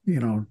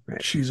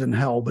 Right. she's in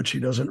hell, but she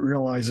doesn't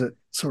realize it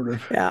sort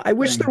of Yeah. thing.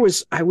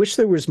 I wish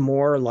there was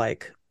more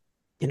like,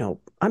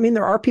 I mean,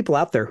 there are people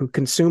out there who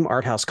consume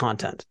art house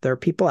content. There are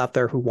people out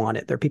there who want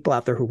it. There are people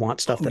out there who want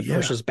stuff Oh that yeah,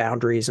 pushes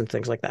boundaries and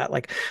things like that.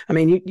 Like, I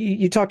mean,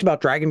 you talked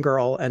about Dragon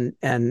Girl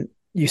and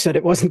you said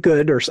it wasn't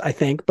good, or I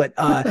think, but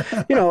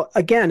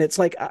again, it's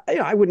like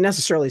I wouldn't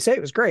necessarily say it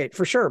was great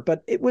for sure,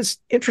 but it was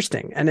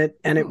interesting, and it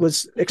oh,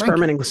 was thank you.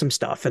 experimenting with some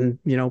stuff and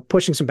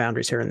pushing some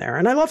boundaries here and there,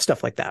 and I love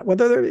stuff like that.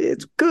 Whether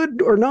it's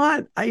good or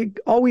not, I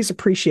always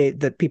appreciate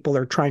that people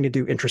are trying to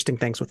do interesting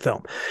things with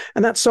film,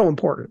 and that's so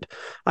important.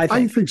 I I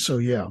think. think so.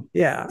 Yeah,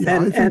 Yeah, yeah. I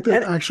and think and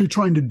that and actually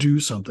trying to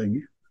do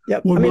something.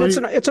 yep. I When mean,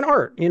 my it's an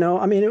art.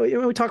 I mean,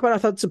 we talk about I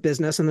thought it's a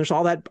business, and there's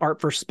all that art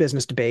versus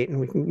business debate, and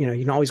we can you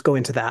can always go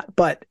into that.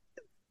 But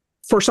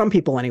for some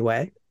people,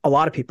 anyway, a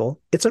lot of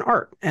people, it's an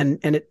art, and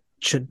it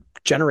should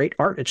generate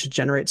art. It should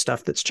generate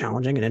stuff that's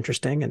challenging and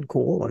interesting and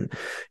cool, and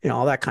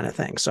all that kind of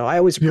thing. So I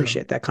always yeah,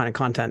 appreciate that kind of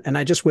content, and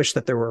I just wish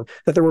that there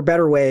were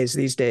better ways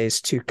these days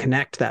to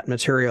connect that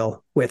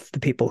material with the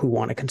people who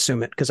want to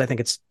consume it, because I think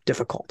it's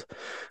difficult,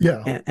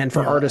 yeah, and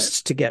for yeah.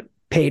 artists to get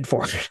paid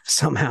for it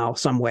somehow,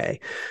 some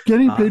way.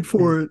 Getting Uh, paid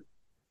for it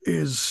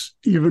is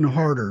even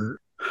harder.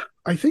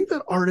 I think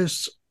that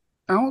artists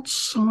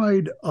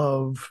outside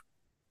of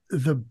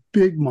the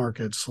big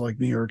markets like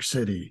New York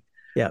City,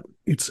 yeah.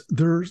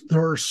 there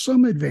are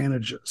some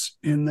advantages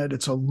in that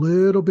it's a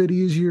little bit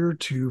easier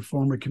to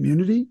form a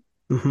community.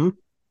 Mm-hmm.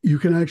 You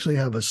can actually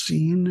have a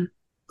scene,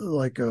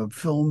 like a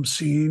film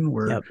scene,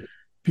 where Yep.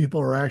 people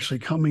are actually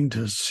coming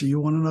to see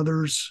one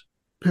another's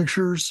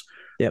pictures.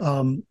 Yep.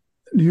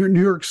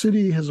 New York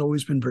City has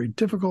always been very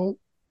difficult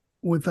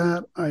with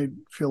that. I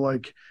feel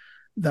like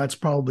that's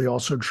probably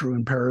also true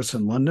in Paris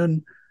and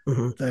London,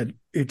 Mm-hmm. that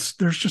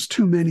there's just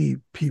too many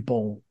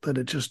people that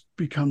it just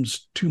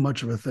becomes too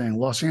much of a thing.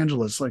 Los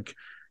Angeles, like, could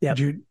Yep.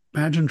 you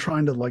imagine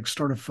trying to like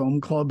start a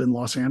film club in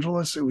Los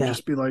Angeles? It would Yeah.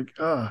 just be like,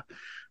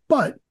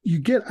 but you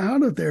get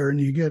out of there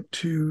and you get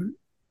to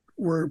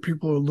where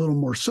people are a little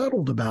more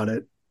settled about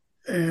it,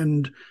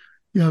 and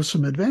you have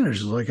some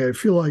advantages. Like, I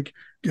feel like,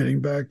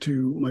 getting back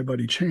to my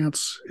buddy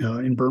Chance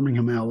in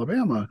Birmingham,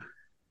 Alabama,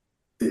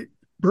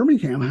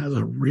 Birmingham has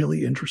a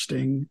really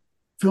interesting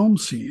film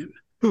scene.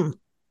 Hmm.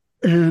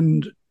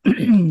 And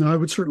I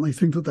would certainly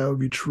think that would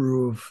be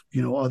true of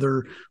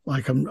other,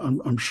 like,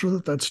 I'm sure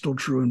that that's still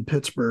true in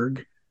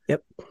Pittsburgh.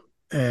 Yep.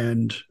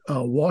 And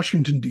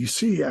Washington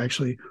D.C.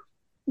 Actually,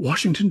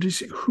 Washington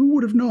D.C. Who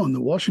would have known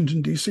that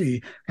Washington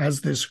D.C.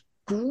 has this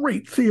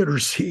great theater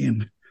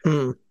scene?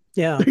 Hmm.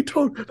 Yeah. They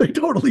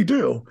totally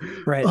do.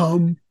 Right.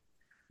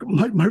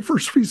 My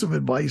first piece of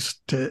advice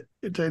to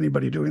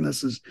anybody doing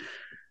this is,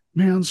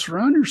 man,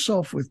 surround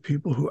yourself with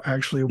people who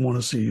actually want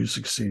to see you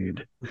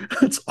succeed.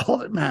 That's all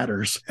that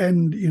matters.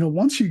 And,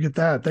 once you get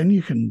that, then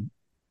you can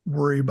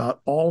worry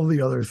about all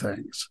the other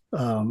things.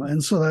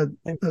 And so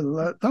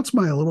that's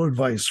my little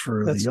advice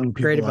for the young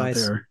people out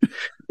there.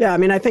 Yeah, I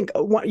mean, I think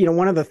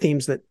one of the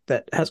themes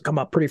that has come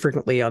up pretty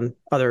frequently on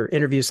other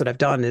interviews that I've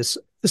done is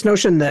this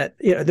notion that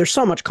there's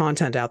so much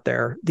content out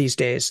there these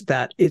days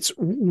that it's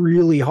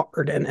really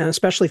hard, and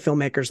especially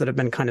filmmakers that have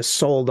been kind of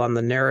sold on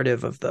the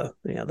narrative of the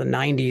the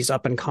 90s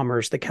up and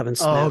comers, the Kevin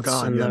Smiths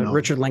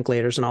Richard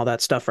Linklaters and all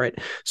that stuff, right?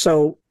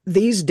 So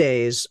these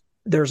days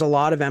there's a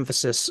lot of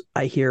emphasis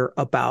I hear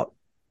about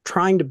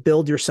trying to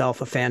build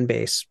yourself a fan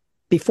base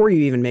before you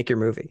even make your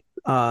movie.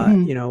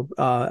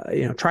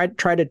 Try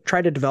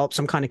to develop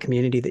some kind of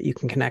community that you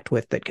can connect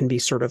with, that can be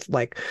sort of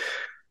like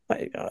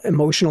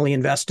emotionally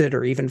invested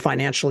or even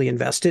financially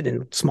invested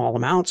in small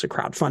amounts of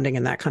crowdfunding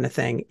and that kind of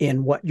thing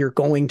in what you're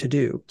going to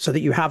do, so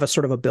that you have a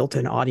sort of a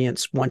built-in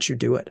audience once you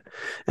do it.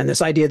 And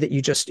this idea that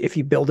if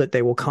you build it,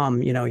 they will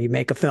come. You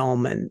make a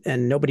film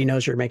and nobody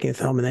knows you're making a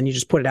film, and then you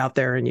just put it out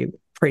there and you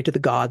pray to the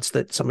gods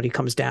that somebody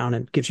comes down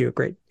and gives you a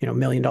great, $1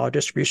 million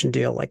distribution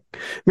deal like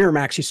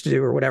Miramax used to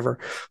do or whatever.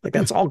 Like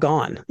that's all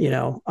gone,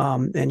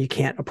 and you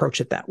can't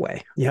approach it that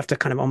way. You have to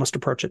kind of almost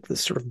approach it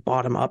this sort of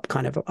bottom up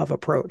kind of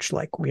approach.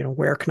 Like,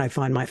 where can I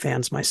find my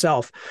fans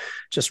myself,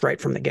 just right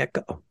from the get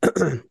go?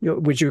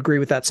 Would you agree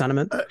with that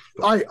sentiment?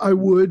 I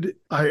would,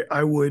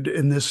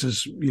 and this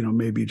is,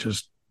 maybe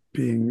just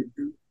being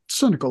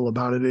cynical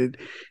about it.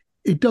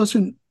 It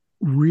doesn't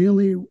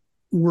really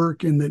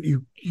work in that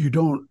you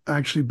don't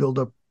actually build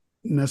up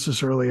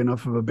necessarily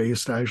enough of a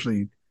base to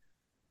actually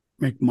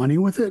make money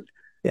with it.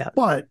 Yeah.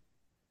 But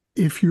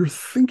if you're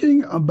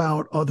thinking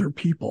about other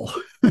people,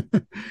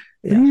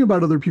 thinking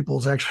about other people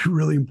is actually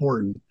really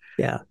important.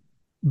 Yeah.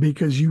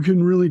 Because you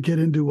can really get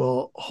into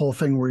a whole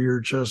thing where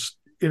you're just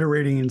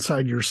iterating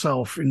inside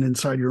yourself and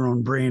inside your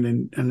own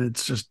brain. And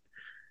it's just,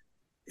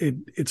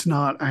 it's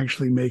not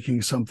actually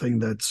making something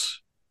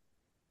that's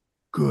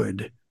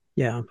good.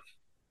 Yeah.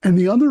 And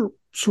the other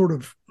sort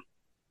of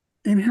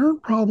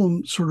inherent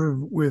problem sort of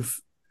with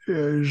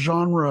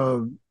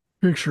genre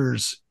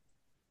pictures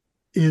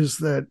is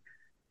that,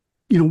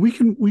 we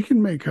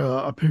can make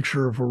a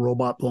picture of a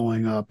robot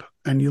blowing up,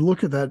 and you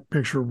look at that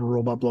picture of a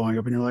robot blowing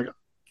up and you're like,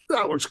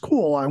 that looks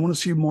cool. I want to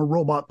see more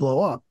robot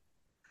blow up.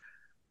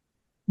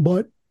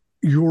 But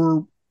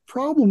your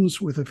problems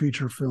with a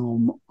feature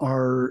film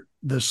are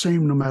the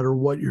same no matter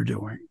what you're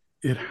doing.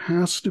 It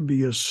has to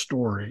be a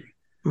story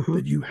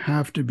that you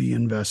have to be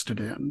invested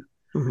in.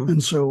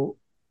 And so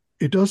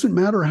it doesn't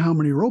matter how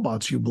many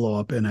robots you blow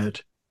up in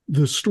it.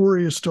 The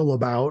story is still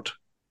about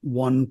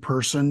one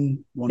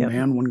person, one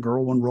man, one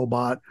girl, one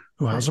robot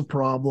who has a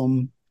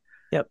problem.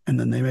 And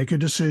then they make a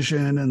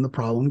decision and the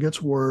problem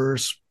gets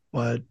worse,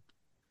 but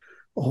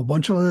a whole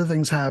bunch of other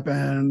things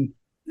happen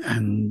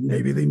and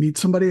maybe they meet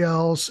somebody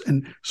else.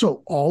 And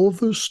so all of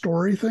those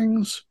story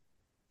things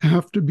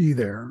have to be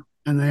there,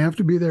 and they have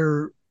to be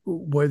there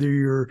whether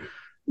you're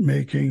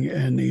making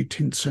an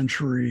 18th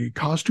century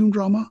costume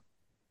drama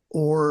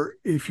or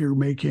if you're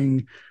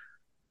making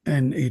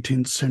an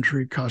 18th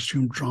century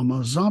costume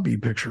drama zombie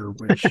picture,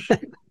 which,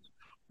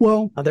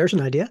 well, there's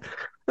an idea.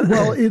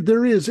 Well,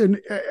 there is.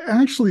 And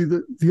actually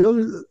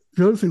the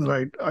other thing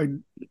that I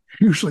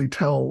usually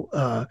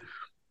tell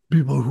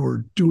people who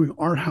are doing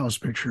art house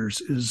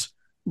pictures is,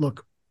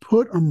 look,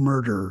 put a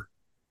murder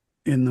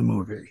in the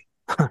movie.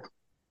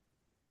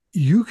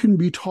 You can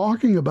be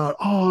talking about,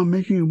 I'm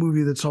making a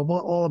movie that's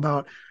all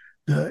about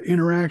the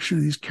interaction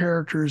of these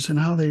characters and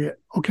how they,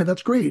 okay,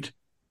 that's great.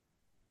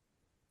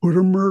 Put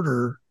a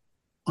murder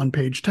on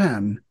page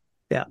 10.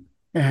 Yeah.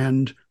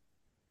 And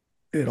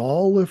it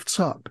all lifts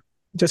up.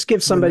 Just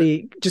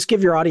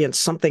give your audience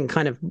something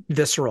kind of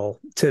visceral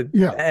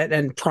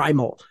and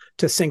primal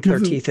to sink their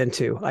teeth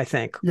into, I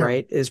think,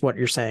 right? Is what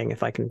you're saying.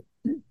 If I can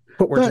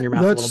put words in your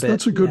mouth a little bit.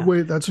 That's a good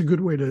way. That's a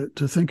good way to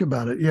think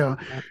about it. Yeah.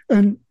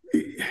 And,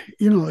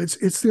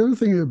 it's the other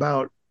thing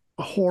about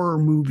horror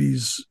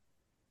movies,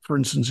 for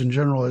instance, in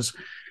general, is,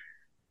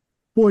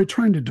 boy,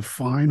 trying to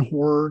define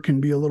horror can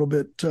be a little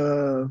bit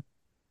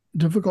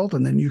difficult.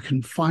 And then you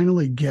can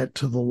finally get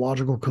to the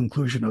logical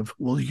conclusion of,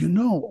 well,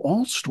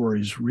 all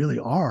stories really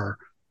are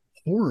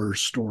horror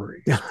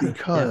stories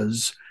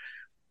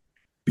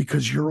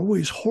because you're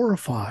always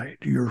horrified.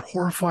 You're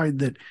horrified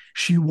that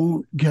she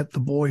won't get the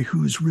boy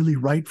who's really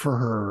right for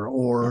her,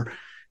 or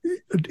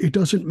it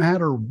doesn't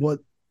matter what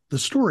the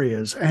story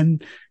is.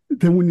 And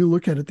then when you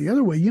look at it the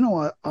other way,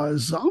 a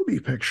zombie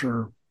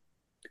picture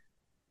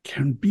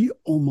can be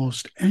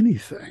almost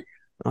anything.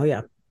 Oh,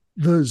 yeah.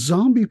 The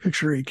zombie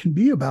picture, it can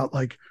be about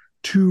like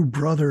two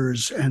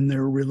brothers and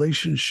their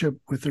relationship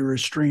with their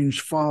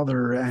estranged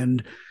father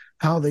and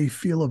how they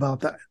feel about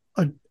that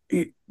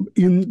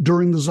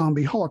during the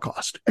zombie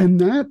Holocaust.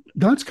 And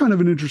that's kind of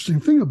an interesting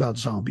thing about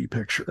zombie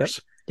pictures.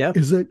 Yep.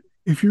 Is that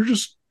if you're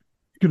just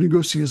going to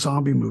go see a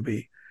zombie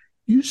movie,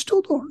 you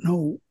still don't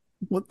know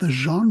what the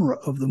genre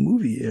of the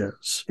movie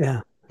is. Yeah,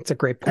 that's a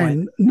great point.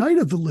 And Night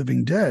of the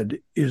Living Dead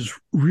is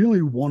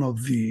really one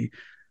of the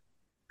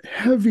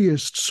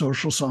heaviest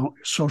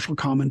social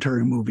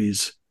commentary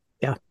movies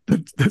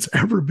that's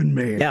ever been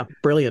made. Yeah,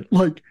 brilliant.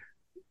 Like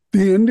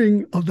the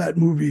ending of that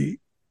movie,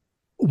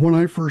 when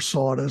I first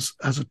saw it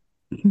as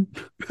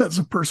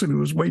a person who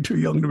was way too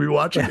young to be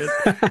watching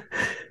it,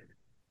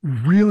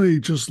 really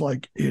just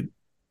it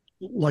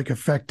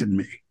affected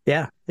me.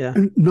 Yeah.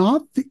 And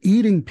not the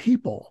eating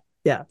people.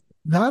 Yeah.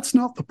 That's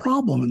not the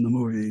problem in the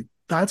movie.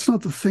 That's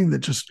not the thing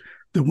that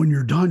when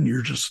you're done,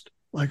 you're just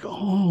like,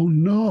 oh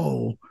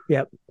no.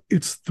 Yep.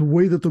 It's the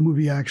way that the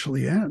movie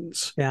actually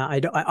ends. Yeah,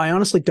 I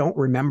honestly don't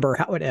remember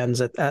how it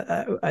ends.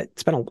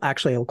 It's been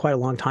actually quite a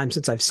long time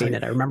since I've seen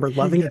it. I remember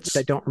loving it, but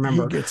I don't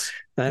remember.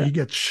 He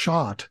gets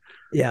shot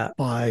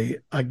by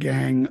a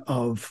gang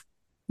of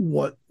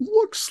what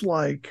looks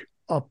like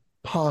a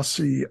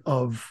posse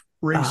of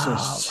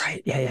racists. Oh,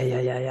 right.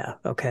 Yeah.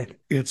 Okay.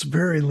 It's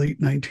very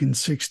late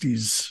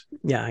 1960s.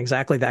 Yeah,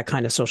 exactly. That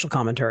kind of social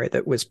commentary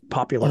that was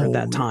popular at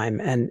that time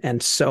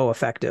and so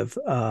effective.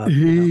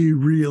 He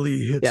really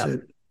hits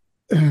it.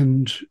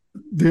 And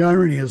the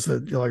irony is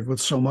that,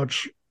 with so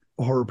much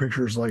horror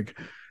pictures,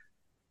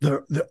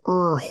 the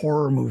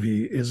horror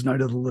movie is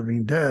Night of the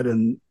Living Dead,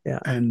 Yeah.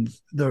 and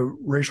the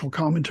racial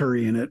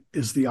commentary in it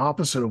is the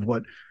opposite of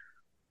what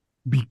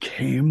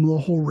became the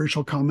whole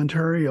racial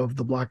commentary of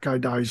the black guy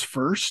dies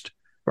first.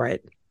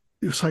 Right.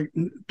 It's like,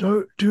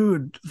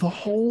 dude, the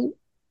whole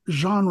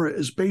genre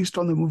is based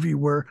on the movie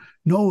where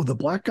no, the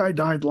black guy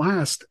died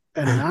last,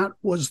 and that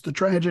was the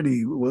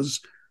tragedy.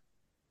 Was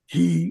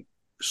he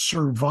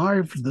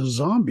survived the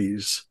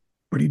zombies,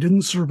 but he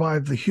didn't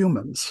survive the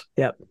humans.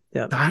 Yep.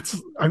 Yep.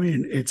 I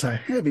mean, it's a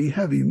heavy,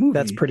 heavy movie.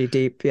 That's pretty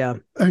deep. Yeah.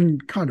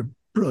 And kind of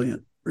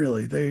brilliant,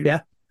 really.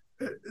 Yeah.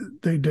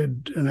 They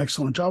did an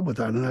excellent job with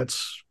that. And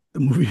the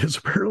movie is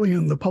apparently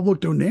in the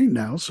public domain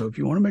now. So if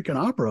you want to make an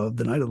opera of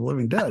The Night of the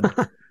Living Dead,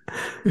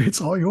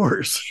 it's all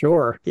yours.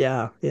 Sure.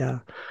 Yeah. Yeah.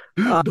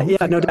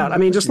 Yeah, no doubt. I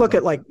mean, just look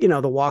at like,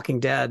 The Walking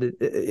Dead.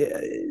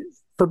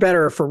 For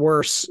better or for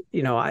worse,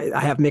 I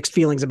have mixed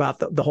feelings about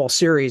the whole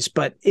series,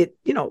 but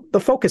the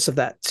focus of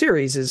that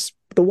series is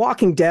The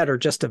Walking Dead are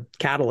just a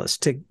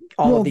catalyst to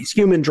all of these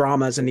human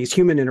dramas and these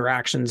human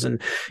interactions,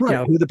 and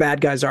right. Who the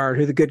bad guys are and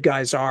who the good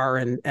guys are,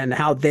 and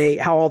how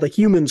all the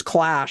humans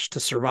clash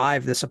to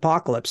survive this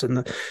apocalypse. And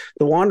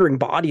the wandering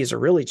bodies are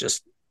really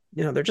just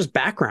they're just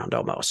background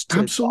almost to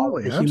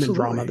absolutely the human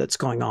drama that's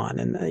going on.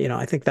 And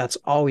I think that's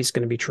always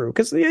going to be true,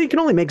 because you can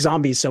only make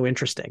zombies so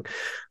interesting.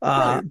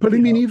 Right. But I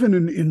mean, even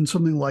in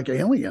something like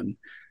Alien,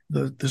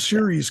 the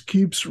series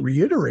keeps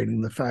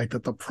reiterating the fact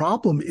that the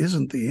problem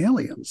isn't the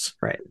aliens.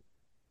 Right.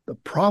 The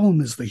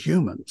problem is the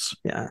humans.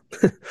 Yeah.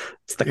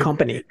 It's the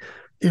company.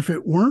 If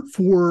it weren't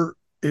for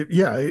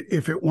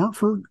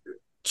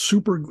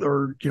super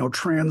or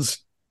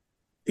trans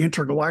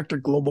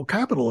intergalactic global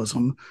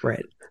capitalism,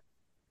 right,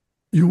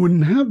 you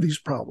wouldn't have these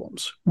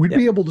problems. We'd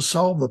be able to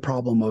solve the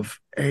problem of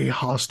a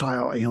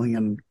hostile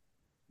alien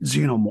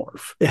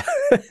xenomorph. Yeah.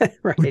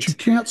 Right. But you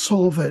can't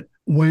solve it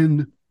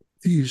when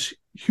these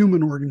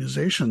human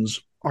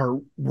organizations are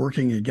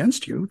working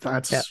against you.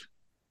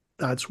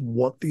 That's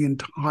what the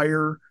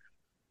entire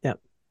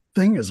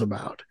thing is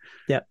about.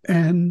 Yeah.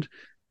 And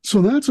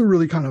so that's a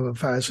really kind of a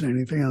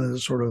fascinating thing. And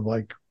it's sort of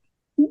like,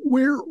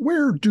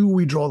 where do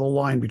we draw the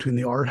line between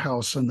the art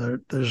house and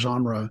the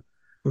genre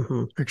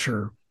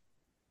picture?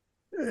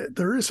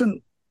 There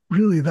isn't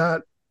really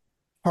that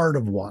hard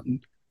of one.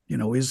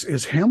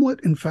 Is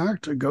Hamlet in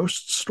fact a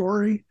ghost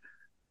story?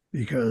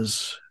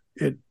 Because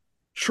it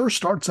sure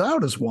starts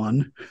out as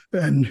one,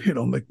 and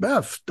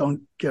Macbeth,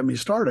 don't get me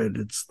started.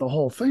 It's the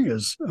whole thing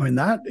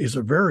that is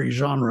a very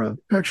genre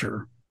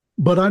picture.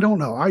 But I don't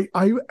know. I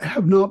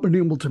have not been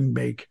able to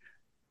make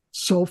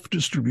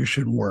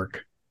self-distribution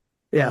work.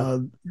 Yeah.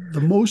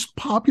 The most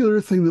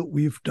popular thing that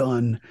we've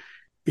done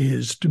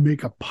is to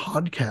make a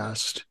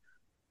podcast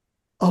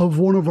of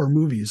one of our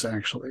movies,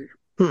 actually,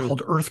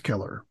 called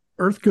Earthkiller.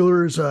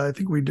 Earthkiller is, I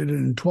think we did it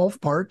in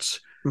 12 parts,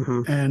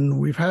 and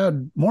we've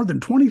had more than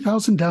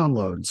 20,000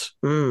 downloads.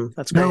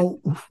 That's great. Now,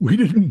 we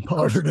didn't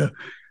bother to,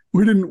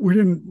 we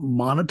didn't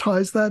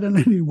monetize that in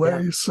any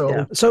way.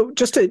 So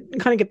just to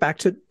kind of get back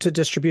to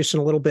distribution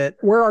a little bit,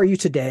 where are you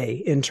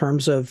today in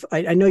terms of,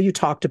 I know you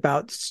talked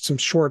about some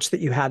shorts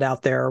that you had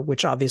out there,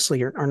 which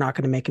obviously are not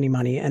going to make any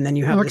money. And then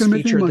you have this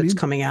feature that's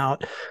coming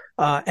out.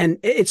 And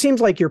it seems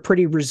like you're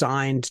pretty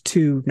resigned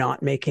to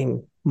not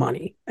making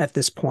money at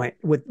this point.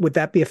 Would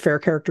that be a fair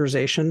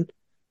characterization?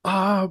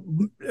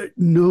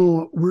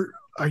 No,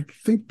 I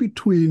think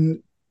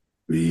between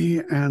me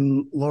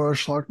and Laura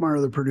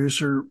Schlockmeyer, the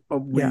producer,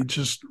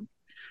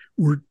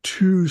 we're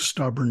too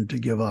stubborn to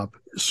give up.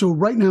 So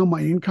right now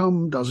my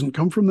income doesn't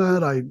come from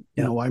that. I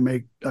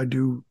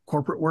do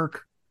corporate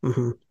work,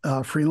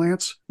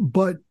 freelance,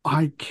 but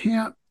I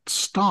can't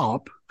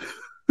stop.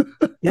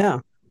 Yeah.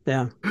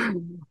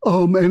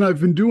 And I've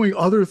been doing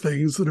other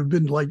things that have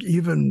been like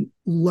even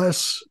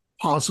less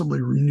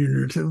possibly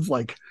remunerative,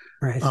 like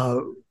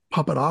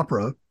puppet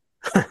opera,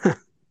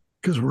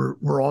 because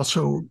we're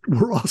also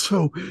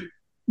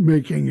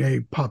making a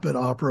puppet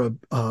opera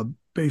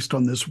based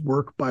on this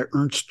work by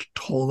Ernst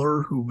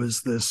Toller, who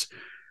was this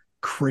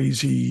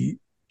crazy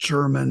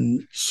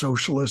German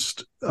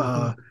socialist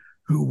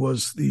who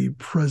was the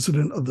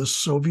president of the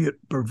Soviet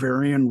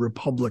Bavarian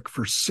Republic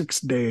for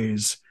 6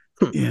 days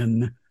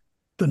in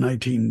the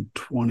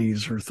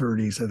 1920s or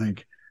 30s, I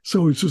think.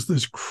 So it's just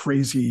this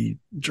crazy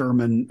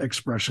German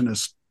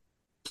expressionist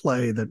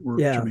play that we're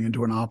turning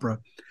into an opera.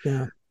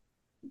 Yeah.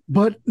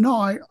 But no,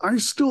 I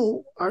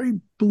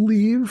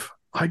believe,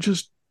 I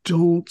just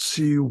don't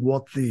see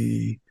what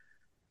the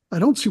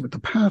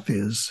path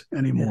is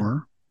anymore.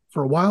 Yeah.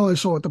 For a while I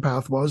saw what the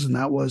path was, and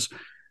that was,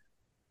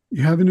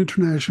 you have an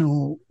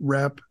international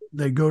rep,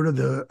 they go to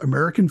the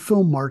American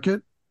film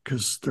market,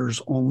 because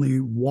there's only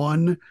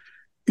one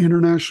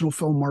international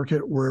film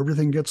market where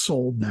everything gets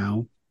sold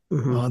now.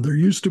 There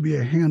used to be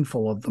a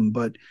handful of them,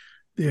 but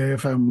the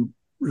AFM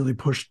really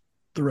pushed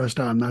the rest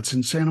out, and that's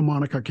in Santa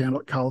Monica,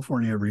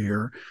 California every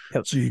year.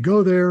 Yep. So you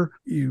go there,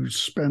 you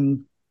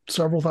spend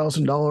several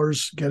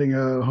 $1,000s getting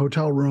a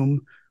hotel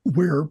room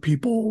where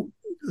people,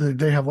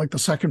 they have like the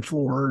second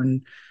floor,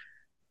 and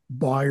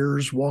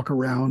buyers walk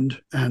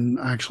around and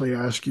actually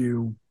ask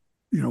you,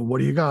 what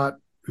do you got?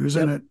 who's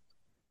in it,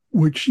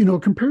 which,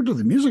 compared to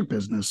the music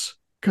business,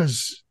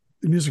 because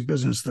the music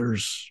business,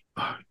 there's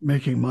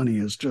making money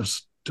is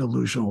just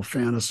delusional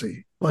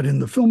fantasy. But in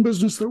the film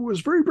business, there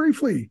was very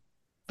briefly,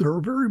 there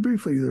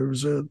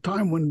was a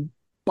time when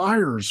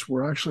buyers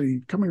were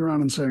actually coming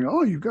around and saying,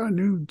 oh, you've got a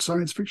new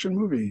science fiction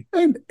movie.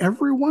 And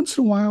every once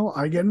in a while,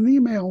 I get an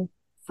email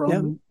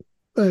from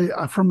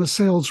a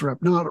sales rep,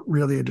 not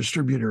really a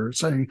distributor,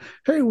 saying,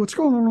 hey, what's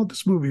going on with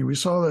this movie? We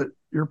saw that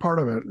you're part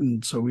of it.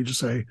 And so we just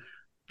say,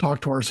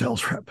 talk to our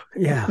sales rep.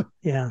 Yeah.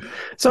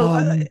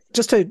 So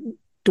just to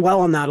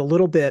dwell on that a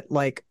little bit,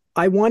 like,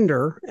 I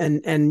wonder,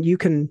 and you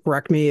can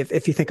correct me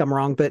if you think I'm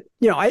wrong, but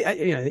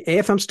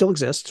AFM still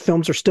exists.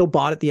 Films are still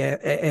bought at the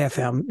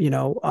AFM,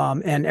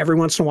 and every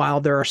once in a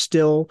while there are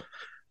still,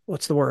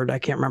 what's the word? I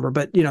can't remember,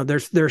 but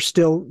there's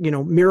still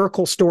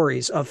miracle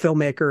stories of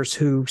filmmakers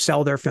who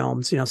sell their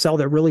films, sell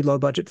their really low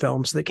budget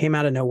films that came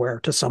out of nowhere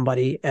to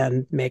somebody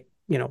and make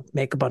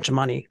a bunch of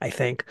money, I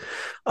think,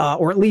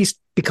 or at least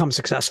become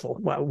successful.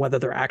 Whether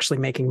they're actually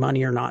making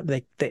money or not,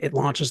 it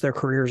launches their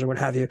careers or what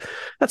have you.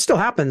 That still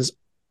happens.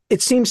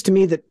 It seems to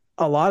me that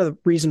a lot of the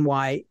reason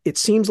why it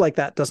seems like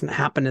that doesn't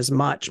happen as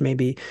much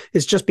maybe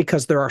is just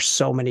because there are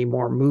so many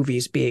more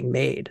movies being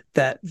made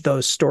that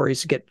those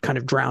stories get kind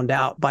of drowned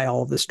out by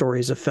all of the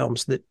stories of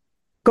films that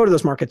go to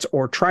those markets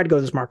or try to go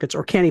to those markets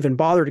or can't even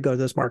bother to go to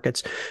those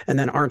markets and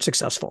then aren't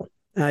successful.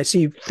 And I see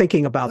you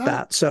thinking about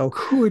that. So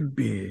could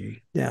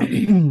be. Yeah.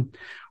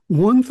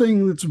 One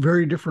thing that's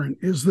very different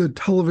is that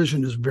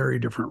television is very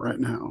different right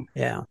now.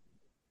 Yeah.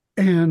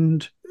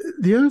 And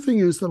the other thing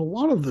is that a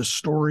lot of the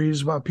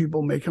stories about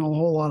people making a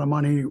whole lot of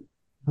money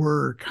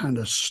were kind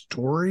of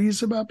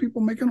stories about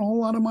people making a whole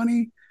lot of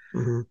money,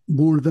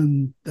 more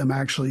than them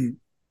actually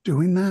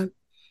doing that.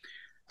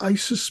 I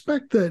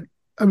suspect that,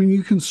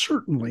 you can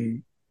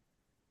certainly,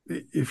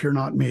 if you're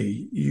not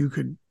me, you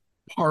could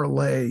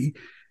parlay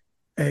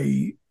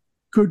a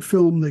good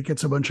film that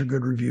gets a bunch of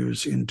good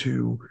reviews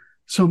into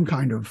some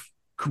kind of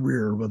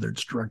career, whether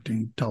it's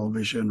directing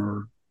television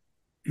or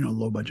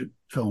low budget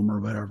film or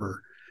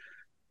whatever.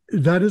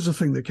 That is a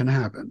thing that can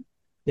happen.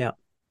 Yeah.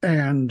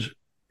 And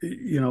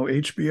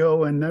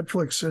HBO and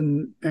Netflix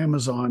and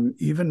Amazon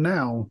even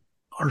now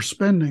are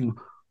spending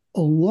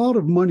a lot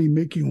of money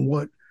making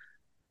what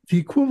the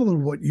equivalent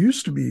of what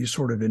used to be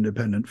sort of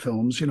independent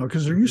films,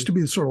 because there used to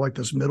be sort of like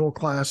this middle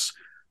class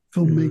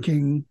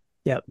filmmaking.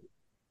 Yep.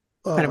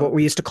 Kind of what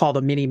we used to call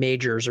the mini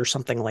majors or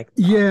something like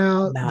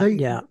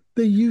that.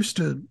 They used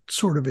to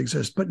sort of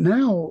exist, but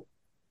now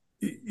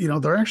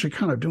they're actually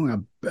kind of doing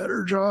a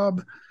better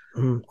job,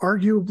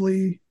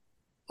 arguably,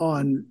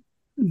 on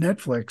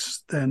Netflix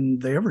than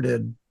they ever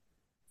did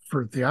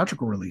for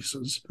theatrical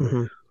releases.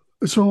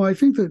 So I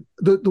think that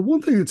the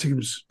one thing that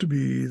seems to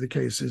be the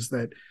case is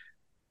that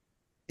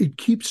it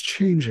keeps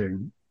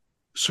changing.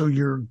 So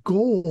your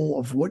goal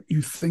of what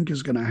you think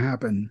is going to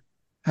happen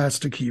has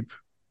to keep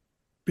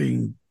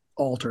being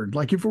altered.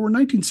 Like if it were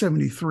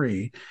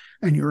 1973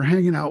 and you were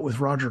hanging out with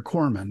Roger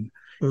Corman,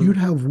 you'd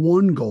have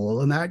one goal,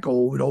 and that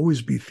goal would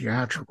always be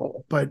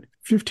theatrical. But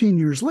 15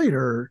 years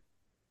later,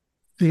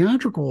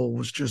 theatrical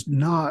was just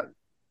not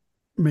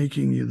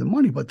making you the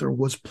money, but there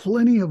was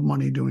plenty of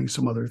money doing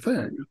some other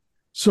thing.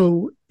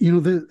 So,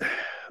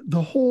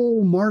 the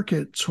whole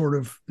market sort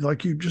of,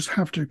 like, you just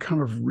have to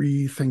kind of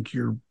rethink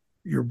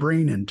your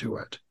brain into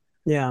it.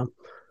 Yeah.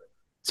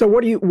 So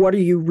what are you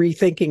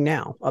rethinking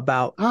now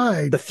about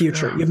the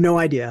future? You have no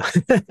idea.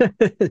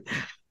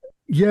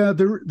 Yeah,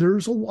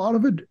 there's a lot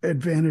of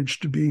advantage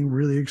to being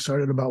really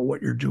excited about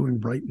what you're doing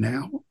right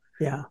now.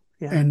 Yeah.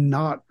 And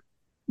not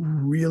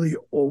really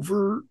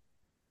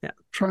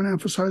trying to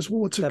emphasize,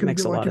 well, what's it going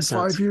to be like in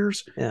 5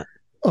 years? Yeah.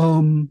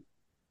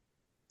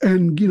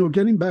 And,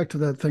 getting back to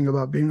that thing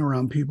about being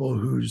around people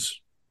who's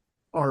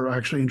are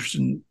actually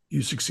interested in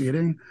you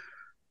succeeding,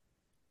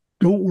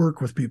 don't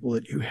work with people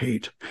that you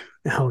hate.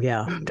 Oh,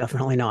 yeah,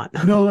 definitely not.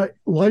 No,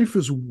 life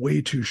is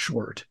way too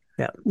short.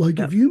 Yeah.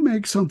 If you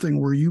make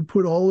something where you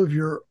put all of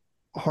your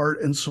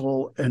heart and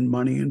soul and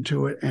money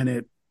into it and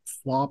it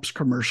flops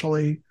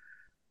commercially,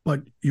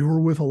 but you were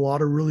with a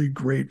lot of really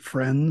great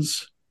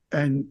friends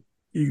and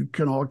you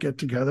can all get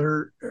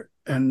together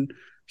and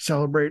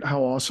celebrate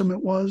how awesome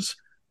it was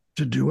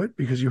to do it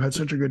because you had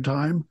such a good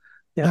time.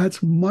 Yeah.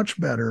 That's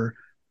much better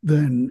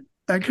than,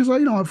 because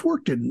I've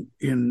worked in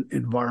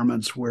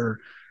environments where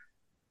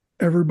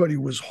everybody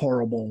was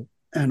horrible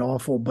and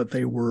awful, but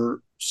they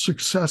were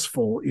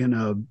successful in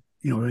a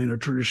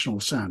traditional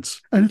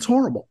sense, and it's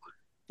horrible.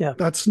 Yeah,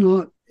 that's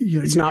not.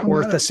 It's not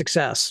worth the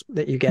success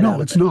that you get.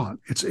 No, it's not.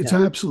 It's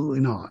absolutely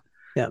not.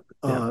 Yeah.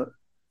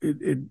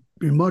 It'd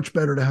be much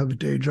better to have a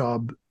day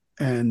job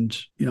and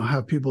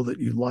have people that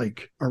you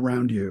like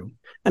around you.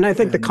 And I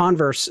think the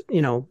converse,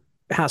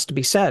 has to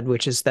be said,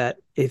 which is that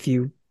if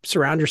you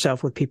surround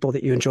yourself with people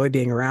that you enjoy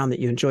being around, that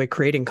you enjoy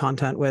creating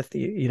content with,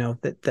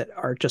 that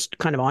are just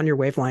kind of on your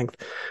wavelength,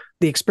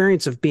 the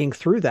experience of being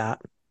through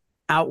that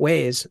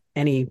outweighs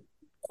any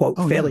quote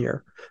Oh yeah.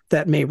 failure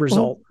that may Oh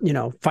result,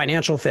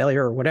 financial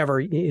failure or whatever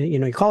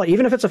you call it,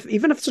 even if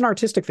it's an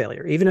artistic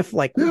failure, even if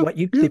like yeah,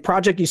 the yeah.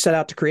 project you set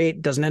out to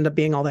create doesn't end up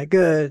being all that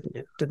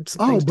good, some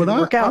Oh, things but didn't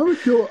work I out.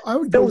 would go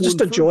Still one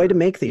just a joy to further.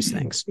 make these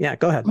things. Yeah,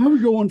 go ahead. I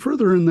would go one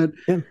further in that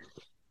Yeah,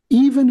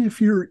 even if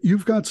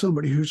you've got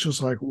somebody who's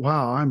just like,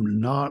 wow, I'm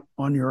not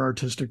on your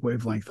artistic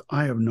wavelength.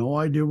 I have no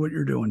idea what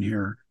you're doing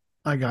here.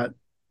 I got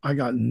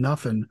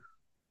nothing,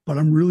 but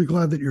I'm really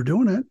glad that you're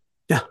doing it.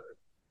 yeah,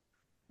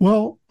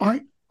 Well,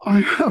 I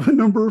have a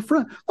number of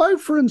friends. I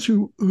have friends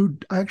who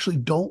actually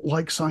don't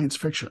like science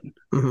fiction.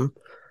 hmm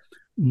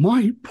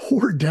My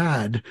poor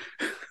dad,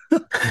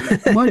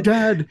 my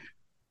dad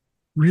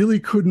really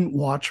couldn't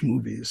watch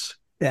movies.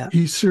 yeah,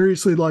 He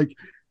seriously, like,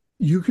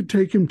 you could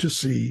take him to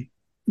see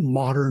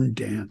modern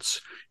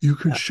dance. You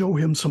could yeah. show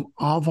him some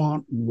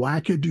avant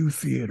wackadoo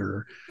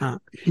theater. Uh,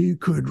 He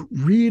could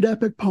read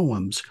epic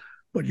poems,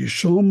 but you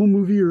show him a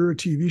movie or a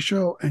TV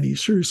show, and he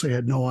seriously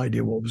had no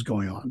idea what was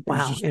going on. He was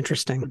wow, just,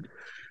 interesting.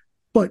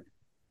 but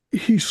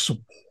he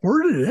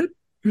supported it.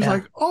 He was Yeah,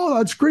 like, "Oh,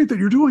 that's great that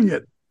you're doing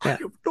it. I yeah,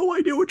 have no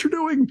idea what you're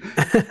doing,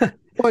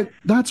 but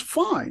that's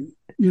fine."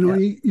 yeah,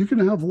 You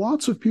can have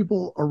lots of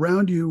people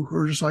around you who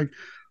are just like,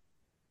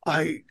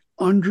 I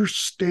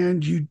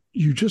understand you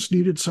just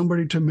needed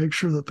somebody to make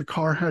sure that the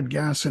car had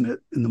gas in it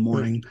in the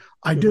morning.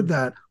 I mm-hmm. did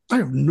that. I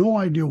have no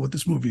idea what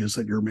this movie is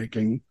that you're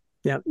making.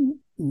 Yeah,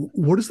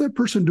 What is that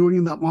person doing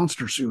in that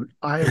monster suit?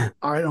 I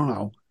don't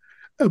know.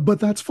 But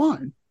that's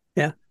fine.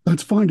 yeah,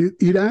 That's fine.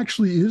 It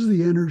actually is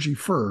the energy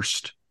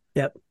first.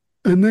 yep,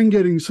 And then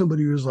getting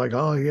somebody who's like,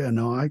 oh yeah,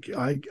 no,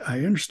 I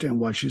understand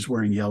why she's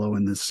wearing yellow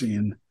in this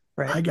scene.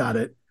 right, I got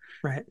it.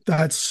 right.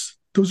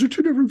 Those are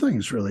two different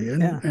things, really.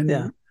 Yeah,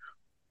 yeah,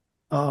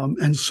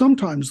 And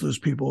sometimes those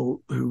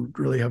people who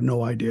really have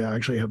no idea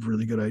actually have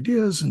really good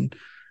ideas. And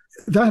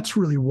that's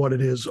really what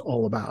it is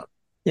all about.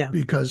 yeah,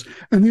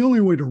 And the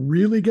only way to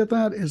really get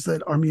that is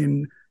that, I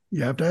mean,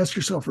 you have to ask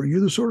yourself, are you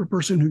the sort of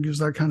person who gives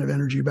that kind of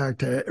energy back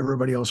to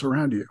everybody else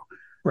around you?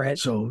 right.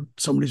 So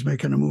somebody's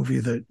making a movie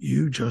that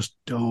you just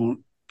don't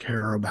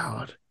care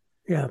about.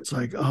 Yeah, It's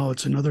like, oh,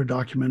 it's another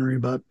documentary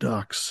about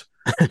ducks.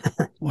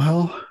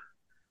 Well,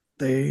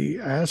 they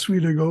asked me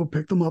to go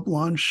pick them up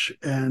lunch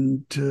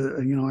and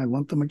I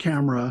lent them a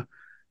camera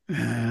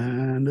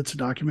and it's a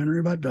documentary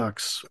about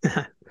ducks.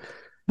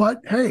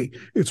 But hey,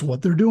 it's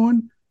what they're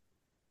doing,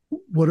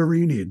 whatever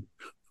you need.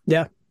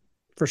 yeah,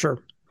 for sure.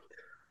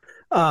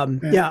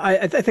 And, Yeah,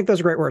 I think those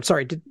are great words.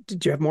 Sorry,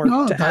 did you have more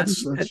no, to add?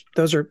 that's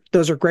Those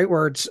are great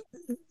words.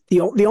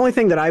 The only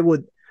thing that I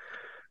would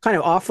kind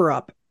of offer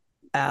up,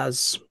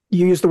 as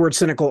you used the word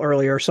cynical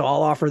earlier, so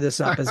I'll offer this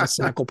up as a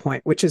cynical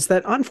point, which is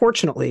that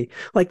unfortunately,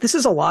 like, this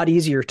is a lot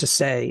easier to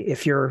say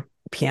if you're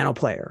a piano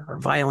player or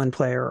violin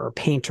player or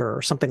painter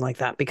or something like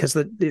that, because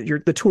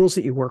the tools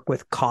that you work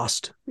with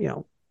cost,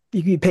 you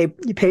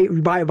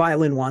buy a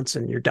violin once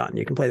and you're done.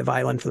 You can play the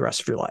violin for the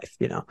rest of your life.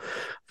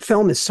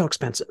 Film is so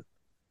expensive.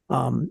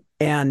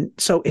 And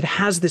so it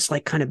has this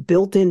like kind of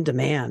built-in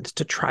demand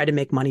to try to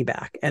make money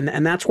back.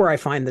 And that's where I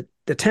find that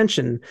the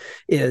tension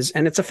is,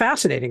 and it's a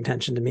fascinating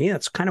tension to me.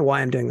 That's kind of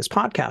why I'm doing this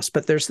podcast.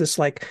 But there's this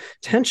like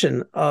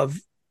tension of,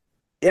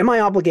 am I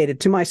obligated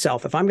to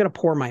myself, if I'm going to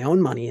pour my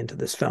own money into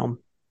this film?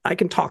 I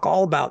can talk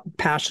all about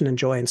passion and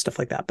joy and stuff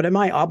like that, but am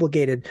I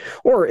obligated,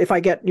 or if I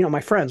get,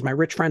 my friends, my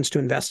rich friends, to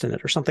invest in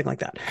it or something like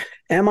that,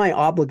 am I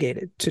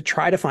obligated to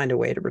try to find a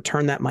way to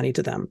return that money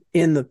to them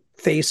in the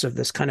face of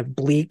this kind of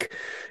bleak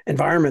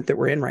environment that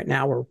we're in right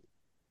now, where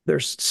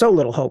there's so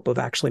little hope of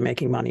actually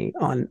making money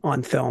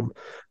on film?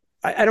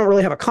 I don't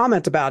really have a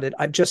comment about it.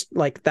 I just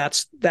like,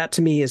 that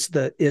to me is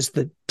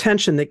the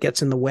tension that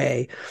gets in the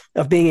way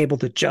of being able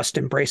to just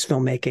embrace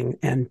filmmaking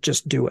and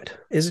just do it.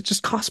 Is it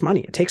just costs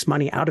money? It takes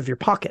money out of your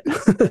pocket.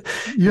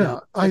 Yeah,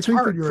 I think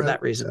hard for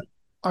that reason.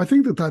 I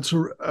think that's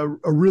a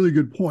really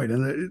good point,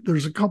 and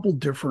there's a couple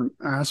different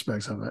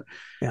aspects of it.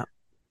 Yeah,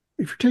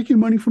 if you're taking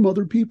money from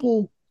other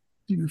people,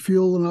 do you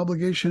feel an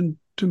obligation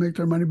to make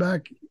their money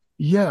back?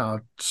 Yeah.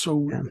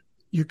 So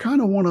you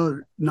kind of want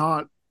to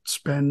not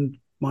spend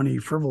money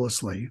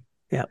frivolously.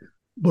 Yeah.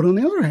 But on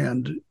the other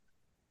hand,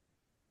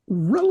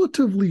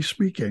 relatively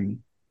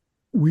speaking,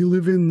 we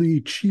live in the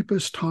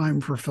cheapest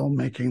time for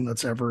filmmaking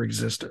that's ever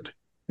existed.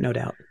 No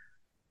doubt.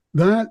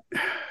 That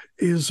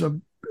is a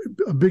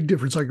big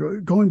difference. Like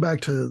going back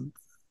to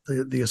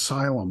the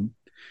Asylum,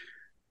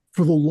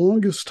 for the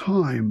longest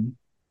time,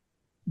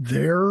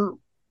 their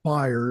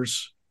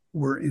buyers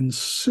were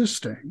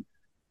insisting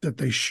that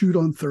they shoot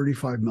on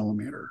 35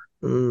 millimeter.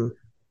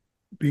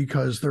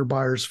 Because their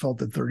buyers felt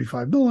that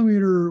 35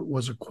 millimeter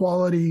was a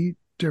quality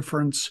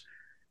difference,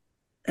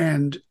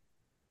 and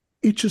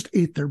it just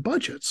ate their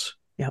budgets.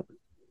 Yep.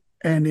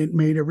 And it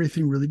made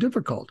everything really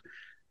difficult.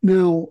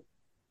 Now,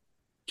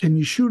 can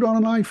you shoot on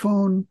an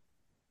iPhone?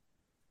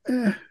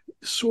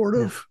 Sort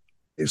of.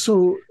 Yeah.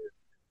 So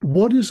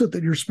what is it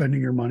that you're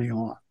spending your money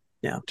on?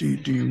 Yeah. Do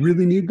you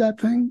really need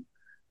that thing?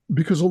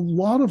 Because a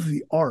lot of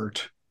the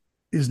art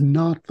is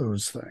not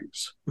those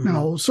things. Mm-hmm.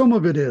 Now, some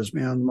of it is,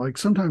 man. Like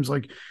sometimes,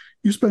 like,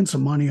 you spend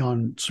some money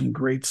on some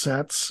great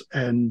sets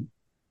and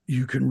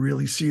you can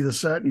really see the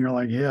set and you're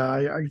like, yeah,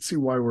 I can see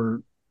why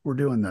we're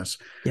doing this.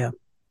 Yeah.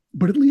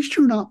 But at least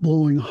you're not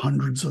blowing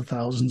hundreds of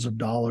thousands of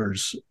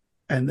dollars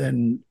and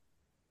then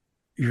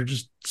you're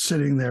just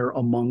sitting there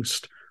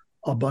amongst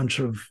a bunch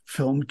of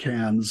film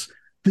cans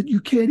that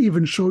you can't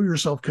even show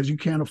yourself because you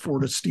can't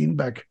afford a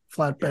Steenbeck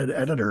flatbed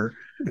editor.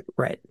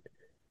 Right.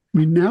 I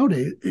mean,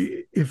 nowadays,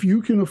 if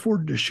you can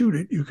afford to shoot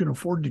it, you can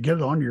afford to get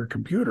it on your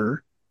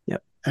computer.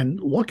 Yep. And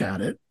look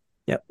at it.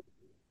 Yep.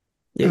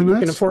 You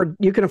can afford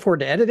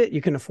to edit it.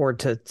 You can afford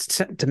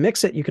to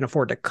mix it. You can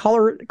afford to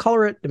color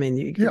it. I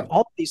mean,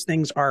 all of these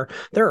things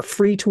there are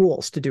free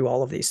tools to do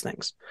all of these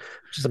things,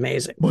 which is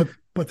amazing.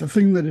 But the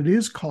thing that it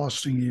is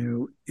costing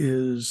you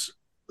is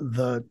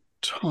the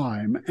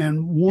time.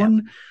 And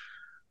one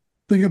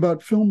thing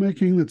about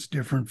filmmaking that's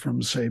different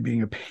from, say,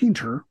 being a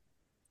painter,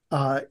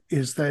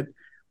 is that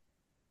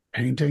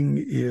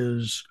painting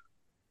is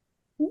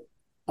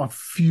a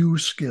few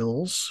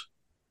skills,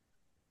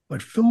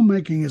 but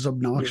filmmaking is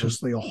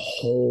obnoxiously a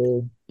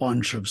whole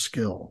bunch of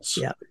skills.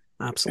 Yeah,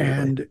 absolutely.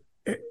 And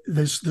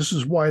this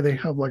is why they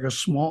have like a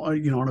small,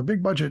 on a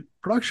big budget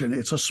production,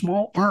 it's a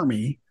small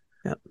army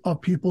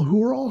of people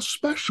who are all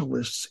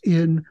specialists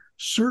in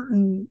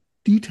certain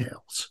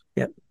details.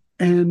 Yep.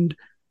 And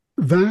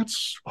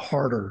that's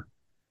harder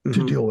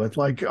to deal with.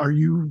 Like,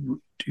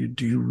 do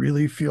you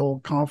really feel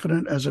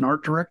confident as an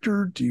art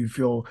director? Do you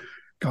feel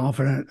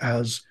confident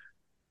as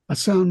a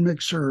sound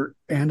mixer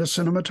and a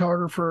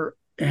cinematographer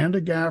and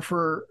a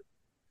gaffer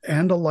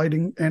and a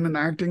lighting and an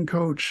acting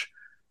coach?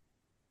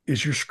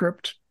 Is your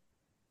script,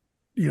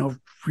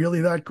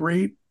 really that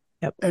great?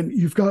 Yep. And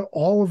you've got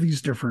all of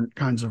these different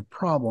kinds of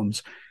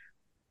problems.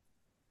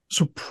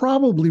 So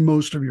probably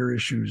most of your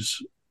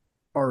issues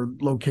are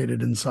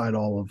located inside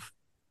all of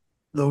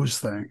those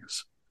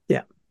things.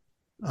 Yeah.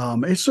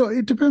 So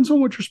it depends on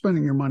what you're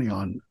spending your money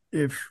on.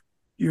 If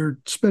you're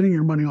spending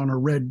your money on a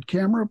red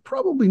camera,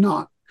 probably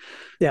not.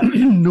 Yeah.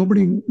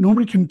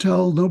 Nobody can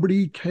tell.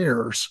 Nobody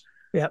cares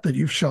that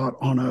you've shot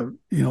on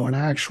an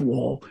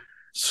actual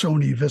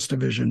Sony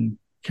VistaVision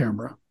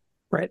camera.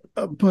 Right.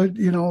 But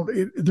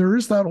there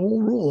is that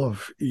whole rule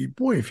of,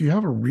 boy, if you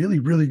have a really,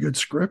 really good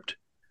script,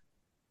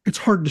 it's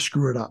hard to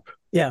screw it up.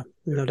 Yeah,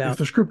 no doubt. If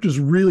the script is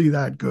really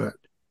that good.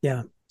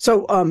 Yeah.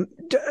 So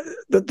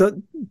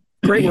the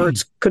great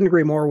words. Couldn't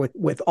agree more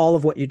with all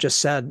of what you just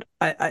said.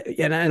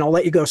 And I'll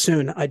let you go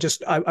soon.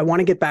 I want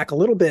to get back a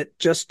little bit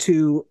just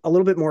to a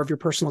little bit more of your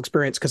personal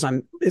experience, because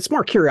it's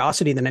more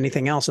curiosity than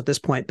anything else at this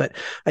point. But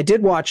I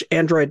did watch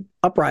Android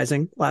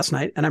Uprising last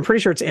night, and I'm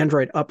pretty sure it's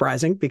Android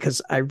Uprising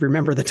because I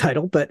remember the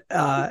title. But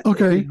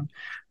okay.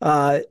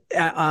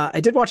 I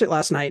did watch it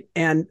last night,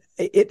 and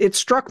it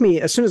struck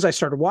me as soon as I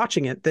started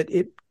watching it that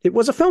it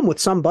was a film with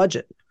some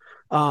budget.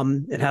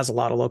 It has a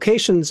lot of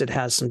locations. It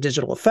has some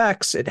digital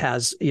effects. It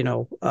has,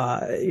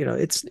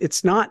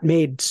 it's not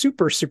made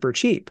super, super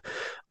cheap.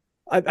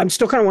 I'm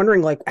still kind of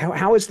wondering, like,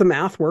 how is the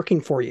math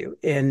working for you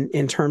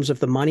in terms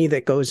of the money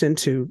that goes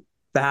into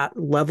that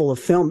level of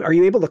film? Are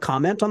you able to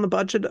comment on the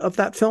budget of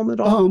that film at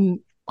all?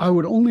 I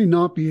would only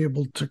not be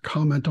able to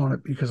comment on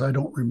it because I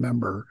don't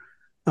remember.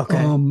 Okay.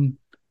 I'm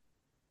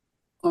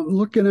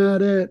looking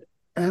at it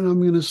and I'm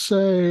going to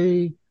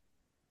say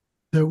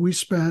that we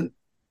spent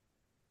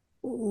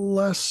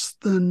less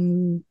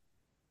than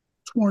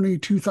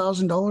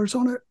 $22,000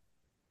 on it.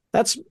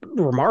 That's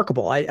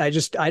remarkable. I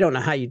don't know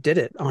how you did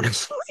it,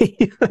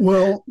 honestly.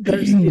 Well,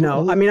 there's,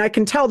 I mean, I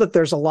can tell that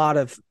there's a lot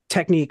of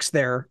techniques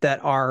there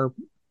that are,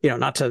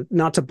 not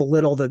to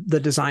belittle the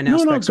design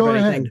aspects of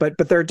anything, but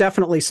there are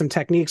definitely some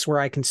techniques where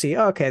I can see,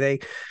 okay,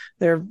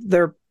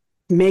 they're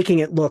making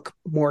it look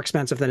more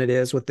expensive than it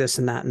is with this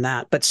and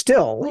that. But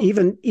still,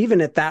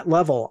 even at that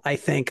level, I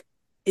think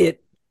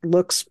it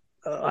looks,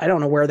 I don't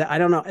know where that, I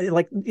don't know.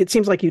 Like, it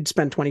seems like you'd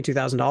spend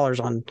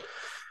 $22,000 on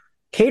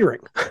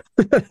catering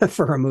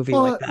for a movie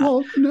like that.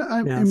 Well,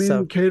 I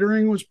mean,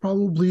 catering was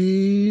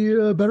probably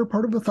a better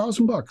part of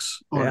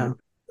 $1,000 on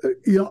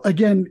it.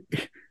 Again,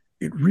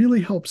 it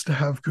really helps to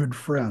have good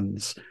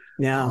friends.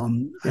 Yeah.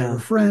 I have a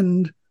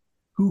friend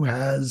who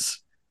has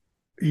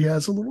a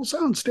little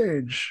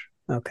soundstage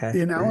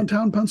in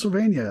Allentown,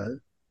 Pennsylvania.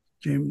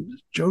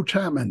 Joe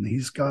Chapman.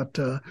 He's got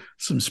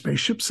some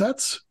spaceship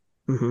sets.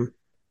 Mm-hmm.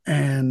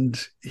 And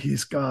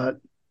he's got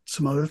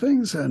some other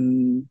things,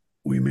 and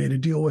we made a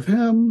deal with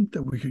him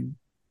that we could,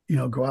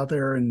 go out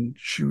there and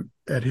shoot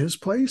at his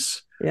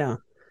place. Yeah.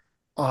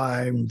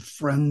 I'm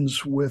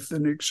friends with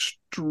an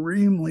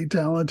extremely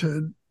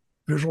talented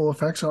visual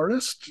effects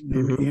artist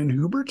named Ian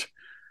Hubert,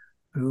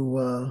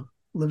 who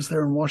lives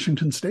there in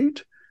Washington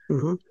State.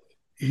 Mm-hmm.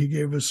 He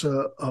gave us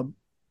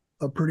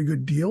a pretty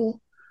good deal.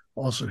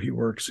 Also, he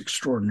works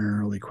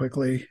extraordinarily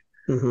quickly.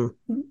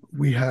 Mm-hmm.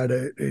 We had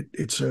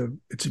it's a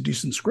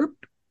decent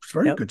script. It's a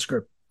very good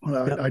script.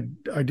 I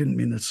didn't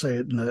mean to say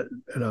it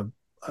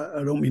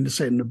I don't mean to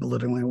say it in a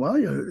belittling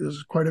way. It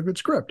was quite a good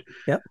script.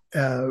 Yep.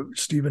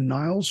 Stephen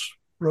Niles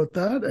wrote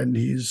that, and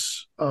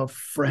he's a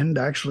friend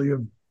actually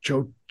of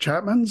Joe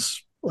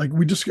Chapman's. Like,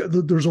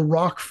 there's a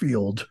rock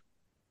field.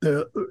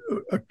 A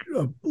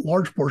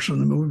large portion of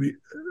the movie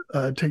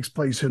takes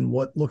place in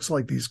what looks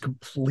like these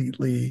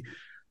completely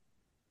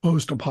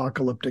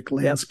post-apocalyptic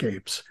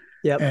landscapes.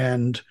 Yep.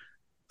 And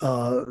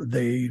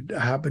they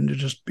happen to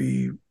just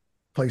be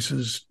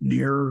places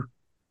near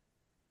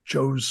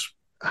Joe's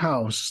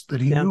house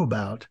that he Yeah. knew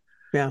about.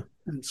 Yeah.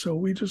 And so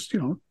we just,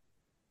 Well,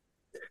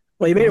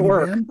 you made it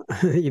work.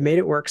 van. You made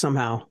it work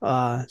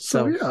somehow.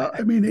 So yeah,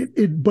 I mean,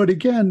 but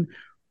again,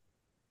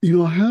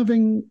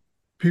 having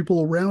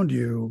people around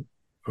you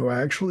who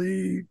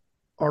actually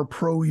are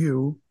pro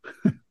you,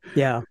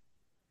 yeah.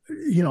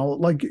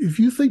 like if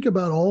you think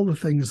about all the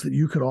things that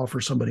you could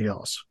offer somebody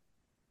else,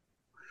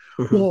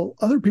 Mm-hmm. well,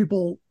 other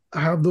people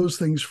have those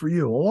things for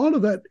you. A lot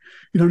of that,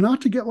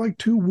 not to get like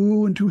too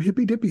woo and too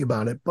hippy dippy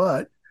about it,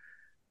 but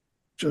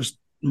just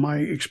my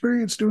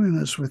experience doing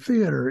this with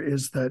theater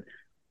is that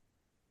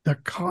the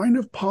kind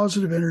of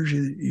positive energy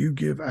that you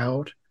give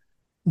out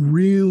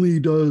really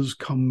does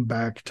come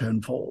back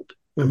tenfold.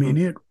 Mm-hmm. I mean,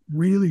 it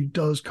really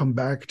does come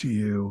back to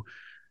you.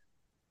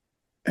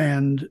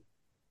 And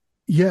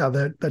yeah,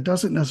 that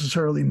doesn't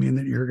necessarily mean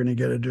that you're going to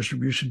get a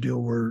distribution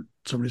deal where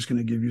somebody's going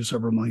to give you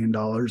several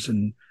 $1,000,000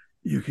 and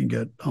you can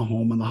get a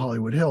home in the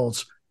Hollywood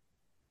Hills.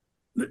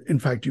 In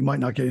fact, you might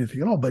not get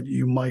anything at all, but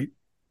you might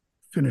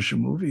finish a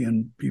movie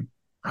and be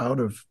proud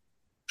of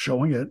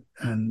showing it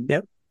and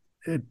Yep.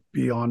 it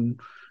be on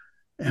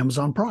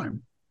Amazon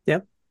Prime.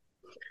 Yep.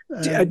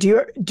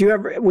 Do you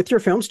ever, with your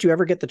films, do you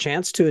ever get the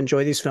chance to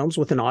enjoy these films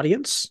with an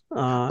audience?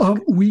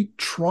 We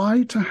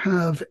try to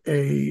have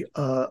a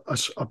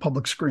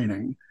public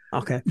screening.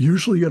 Okay.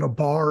 Usually at a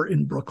bar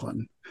in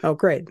Brooklyn. Oh,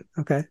 great.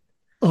 Okay.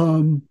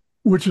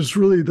 Which is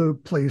really the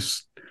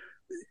place.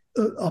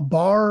 A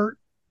bar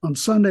on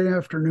Sunday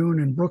afternoon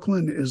in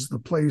Brooklyn is the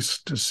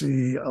place to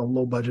see a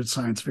low budget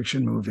science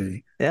fiction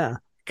movie. Yeah.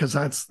 Because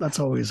that's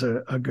always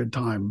a good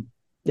time.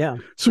 Yeah.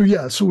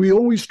 So we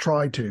always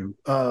try to.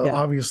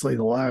 Obviously,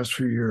 the last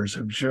few years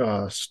have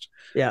just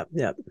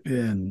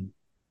been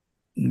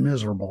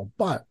miserable,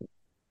 but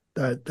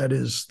that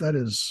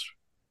is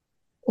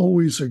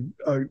always a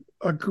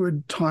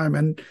good time.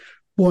 And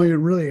boy, it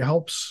really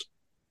helps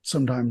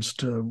sometimes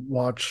to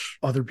watch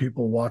other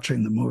people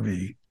watching the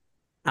movie.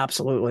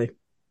 Absolutely.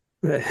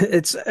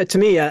 It's, to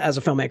me as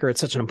a filmmaker,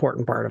 it's such an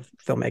important part of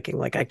filmmaking.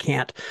 Like I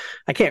can't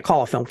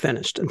call a film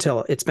finished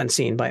until it's been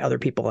seen by other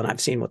people and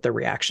I've seen what their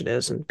reaction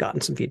is and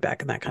gotten some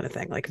feedback and that kind of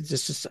thing. Like it's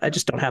just I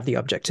just don't have the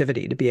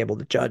objectivity to be able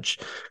to judge.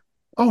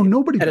 Oh,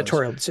 nobody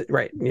editorial does.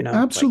 Right.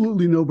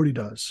 Absolutely nobody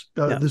does.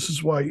 This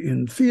is why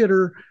in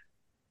theater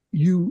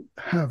you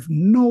have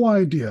no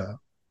idea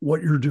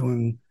what you're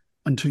doing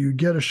until you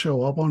get a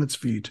show up on its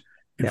feet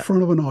in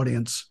front of an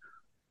audience.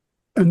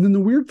 And then the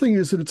weird thing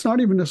is that it's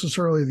not even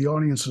necessarily the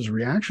audience's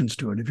reactions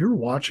to it. If you're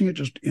watching it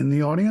just in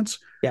the audience,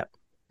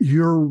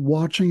 you're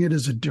watching it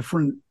as a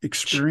different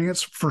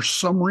experience for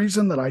some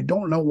reason that I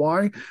don't know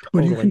why,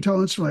 but you can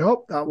tell instantly,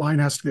 oh, that line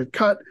has to get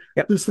cut.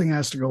 This thing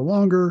has to go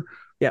longer.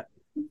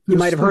 You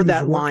might have heard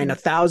that line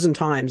 1,000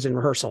 times in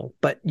rehearsal,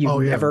 but you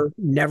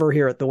never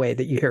hear it the way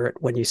that you hear it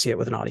when you see it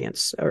with an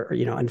audience. Or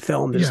in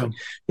film, there's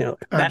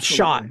that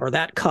shot or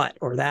that cut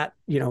or that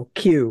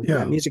cue,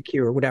 that music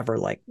cue or whatever.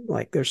 Like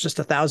there's just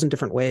 1,000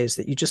 different ways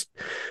that you just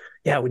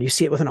when you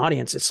see it with an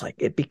audience, it's like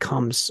it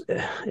becomes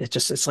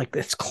it's like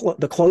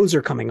the clothes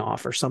are coming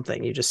off or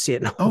something. You just see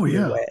it in a whole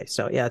new way.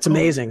 So it's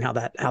amazing how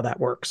that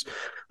works,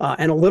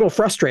 and a little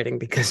frustrating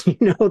because you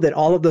know that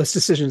all of those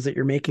decisions that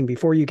you're making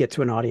before you get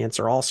to an audience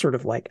are all sort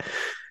of like,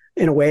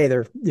 in a way,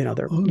 they're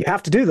you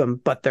have to do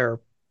them, but they're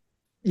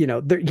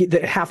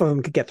half of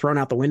them could get thrown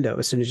out the window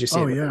as soon as you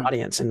see it with an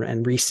audience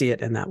and re-see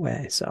it in that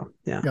way. So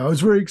I was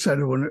very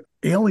excited when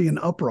Alien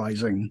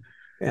Uprising.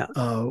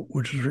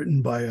 Which was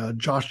written by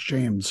Josh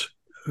James,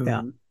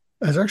 who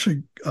has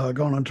actually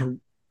gone on to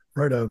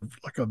write a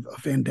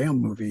Van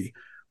Damme movie.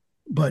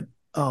 But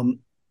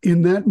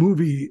in that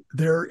movie,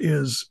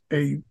 there's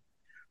a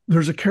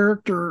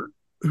character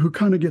who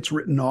kind of gets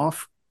written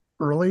off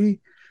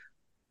early.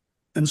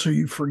 And so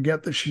you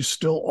forget that she's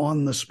still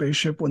on the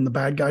spaceship when the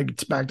bad guy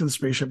gets back to the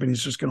spaceship and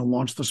he's just going to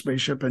launch the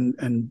spaceship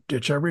and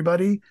ditch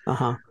everybody.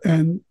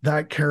 And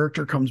that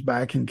character comes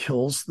back and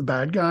kills the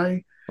bad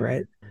guy.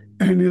 Right.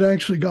 And it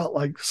actually got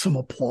like some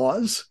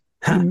applause.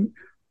 And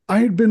I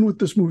had been with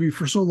this movie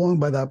for so long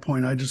by that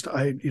point. it's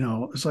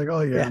like,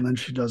 oh yeah. And then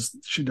she does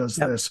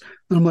this.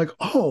 And I'm like,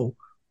 oh,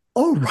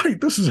 right.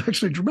 This is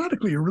actually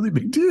dramatically a really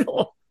big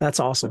deal.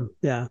 That's awesome.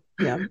 Yeah.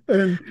 Yeah.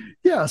 And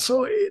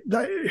so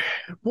that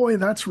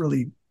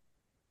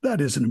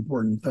is an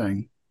important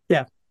thing.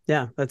 Yeah.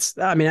 Yeah. I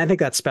think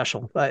that's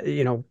special,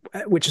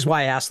 which is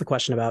why I asked the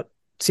question about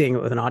seeing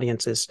it with an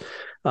audience is,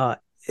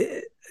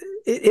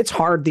 it's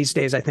hard these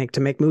days, I think,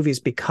 to make movies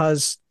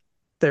because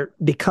the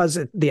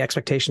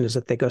expectation is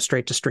that they go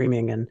straight to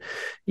streaming and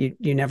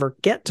you never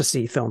get to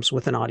see films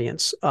with an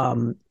audience.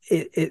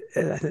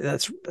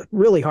 That's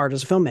really hard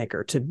as a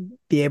filmmaker to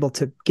be able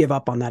to give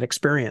up on that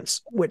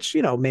experience, which,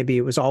 maybe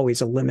it was always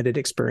a limited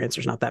experience.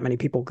 There's not that many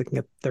people who can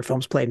get their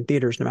films played in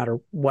theaters, no matter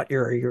what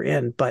era you're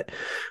in. But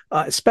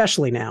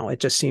especially now, it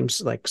just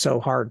seems like so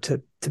hard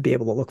to be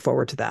able to look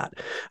forward to that.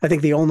 I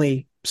think the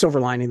only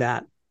silver lining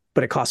that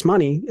but it costs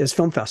money, is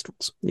film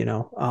festivals. Getting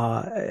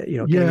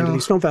into Yeah.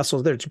 these film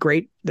festivals, there's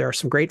great. There are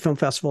some great film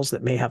festivals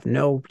that may have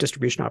no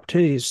distribution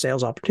opportunities,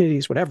 sales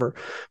opportunities, whatever,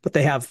 but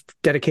they have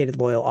dedicated,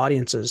 loyal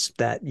audiences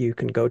that you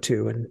can go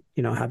to and,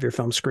 have your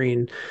film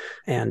screen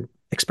and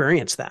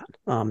experience that.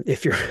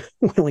 If you're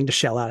willing to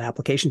shell out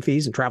application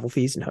fees and travel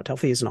fees and hotel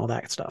fees and all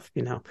that stuff.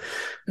 Yeah,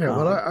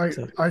 but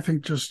I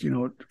think just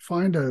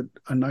find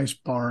a nice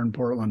bar in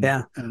Portland,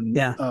 Yeah, and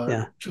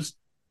yeah. just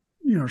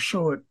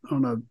show it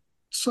on a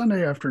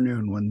Sunday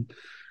afternoon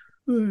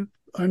when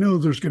I know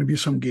there's going to be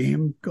some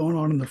game going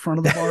on in the front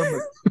of the bar,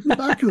 but the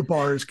back of the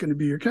bar is going to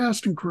be your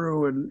cast and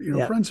crew and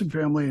Yeah. friends and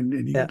family, and you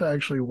Yeah. get to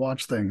actually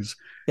watch things.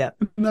 Yeah.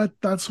 And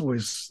that's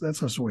always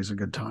a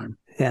good time.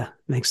 Yeah,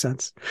 makes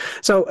sense.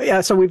 So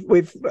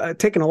we've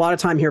taken a lot of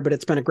time here, but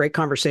it's been a great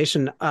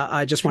conversation.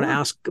 I just want to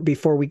ask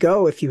before we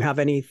go if you have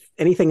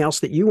anything else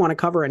that you want to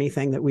cover,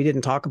 anything that we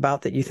didn't talk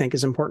about that you think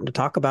is important to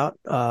talk about.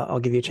 I'll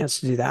give you a chance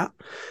to do that.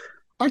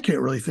 I can't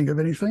really think of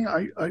anything.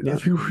 I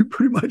think we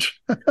pretty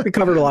much we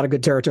covered a lot of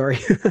good territory.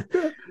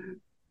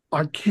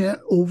 I can't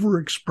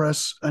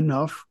overexpress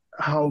enough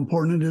how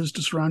important it is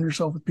to surround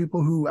yourself with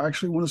people who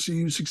actually want to see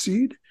you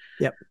succeed.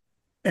 Yep.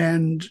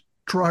 And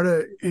try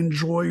to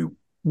enjoy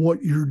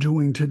what you're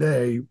doing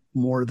today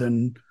more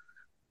than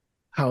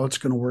how it's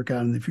going to work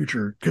out in the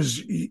future. Because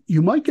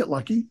you might get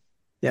lucky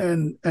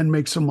and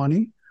make some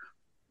money,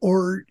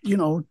 or,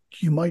 you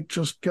might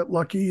just get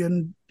lucky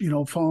and,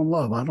 fall in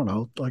love. I don't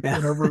know, like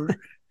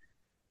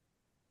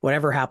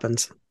whatever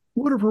happens.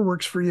 Whatever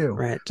works for you.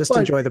 Right. Just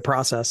enjoy the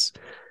process.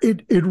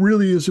 It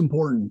really is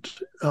important.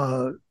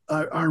 I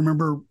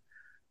remember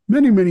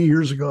many, many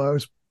years ago, I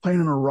was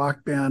playing in a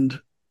rock band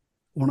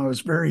when I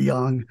was very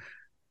young,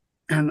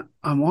 and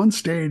I'm on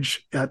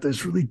stage at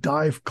this really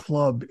dive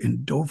club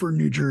in Dover,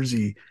 New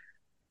Jersey.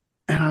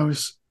 And I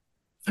was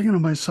thinking to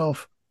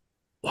myself,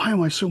 why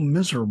am I so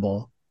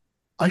miserable?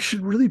 I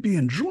should really be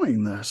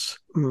enjoying this.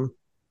 Mm-hmm.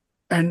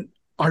 And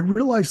I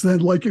realized then,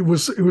 like, it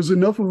was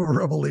enough of a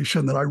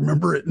revelation that I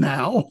remember it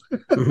now.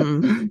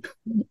 Mm-hmm.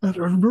 I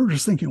remember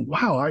just thinking,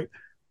 wow,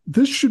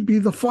 this should be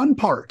the fun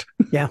part.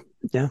 Yeah.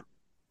 Yeah.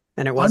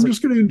 And it wasn't. I'm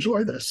just going to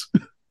enjoy this.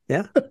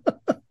 Yeah.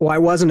 Why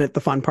wasn't it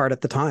the fun part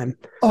at the time?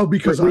 Oh,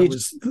 because I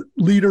was the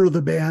leader of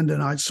the band,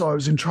 and I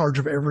was in charge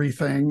of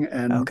everything.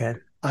 And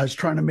I was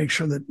trying to make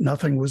sure that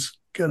nothing was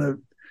going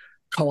to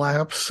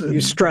collapse.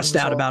 You stressed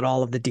out about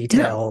all of the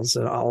details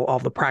and all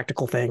the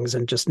practical things,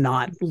 and just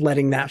not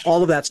letting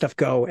all of that stuff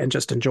go and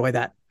just enjoy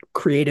that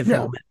creative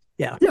moment.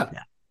 Yeah.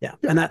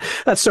 And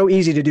that's so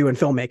easy to do in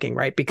filmmaking,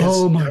 right?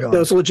 Because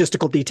those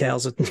logistical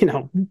details,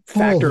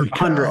 factor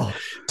 100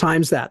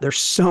 times that. There's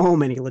so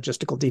many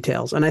logistical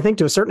details. And I think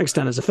to a certain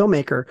extent as a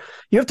filmmaker,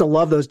 you have to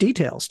love those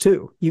details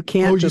too. You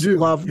can't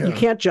you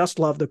can't just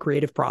love the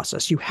creative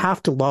process. You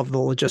have to love the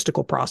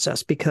logistical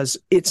process, because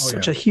it's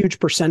such a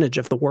huge percentage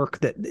of the work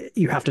that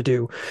you have to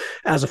do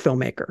as a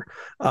filmmaker.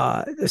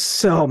 There's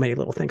so many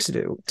little things to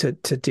do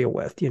to deal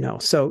with,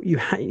 So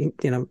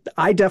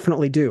I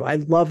definitely do. I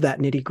love that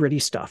nitty-gritty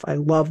stuff. I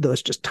love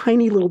those just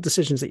tiny little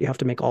decisions that you have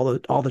to make all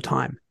the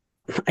time.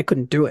 I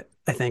couldn't do it,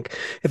 I think,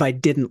 if I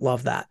didn't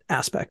love that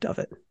aspect of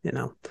it,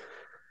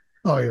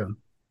 Oh yeah,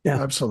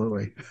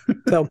 absolutely.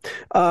 So,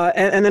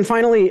 and then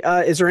finally,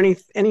 is there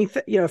anything,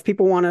 if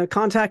people want to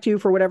contact you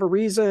for whatever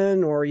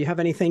reason, or you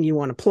have anything you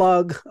want to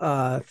plug,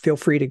 feel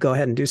free to go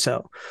ahead and do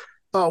so.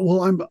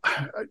 Well,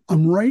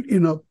 I'm right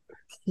in a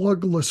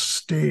plugless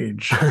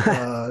stage,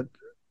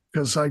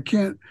 because I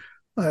can't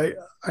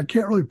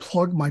really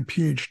plug my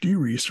PhD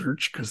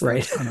research, because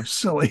that's kind of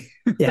silly.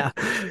 Yeah.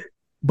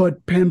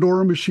 But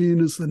Pandora Machine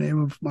is the name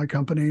of my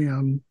company.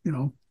 On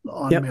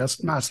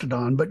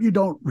Mastodon, but you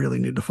don't really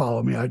need to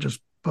follow me. I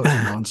just post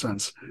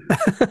nonsense.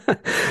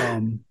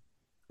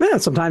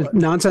 Sometimes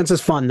nonsense is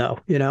fun though,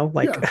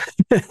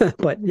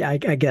 but yeah, I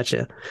get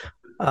you.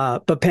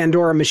 But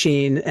Pandora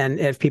Machine, and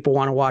if people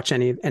want to watch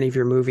any of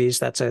your movies,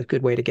 that's a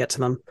good way to get to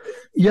them.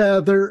 Yeah,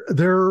 they're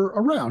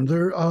around.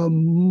 They're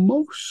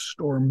most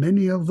or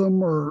many of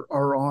them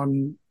are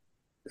on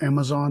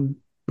Amazon,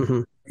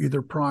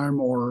 either Prime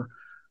or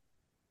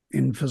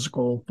in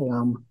physical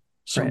form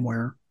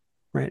somewhere.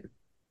 Right.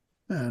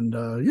 And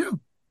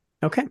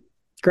Okay.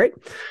 Great.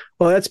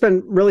 Well, that's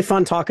been really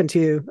fun talking to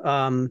you.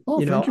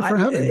 Thank you for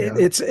having me.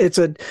 It's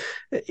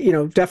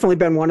definitely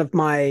been one of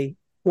my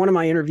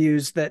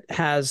interviews that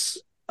has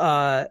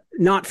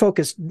not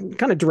focused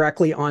kind of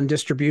directly on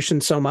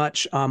distribution so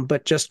much,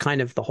 but just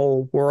kind of the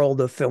whole world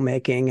of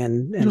filmmaking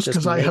and just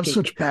because I have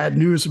such bad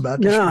news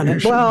about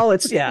distribution. Well,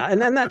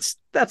 and then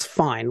that's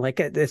fine. Like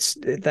it's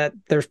that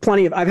there's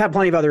I've had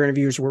plenty of other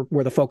interviews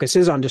where the focus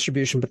is on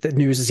distribution, but the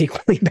news is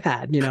equally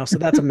bad, so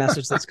that's a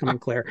message that's coming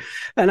clear.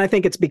 And I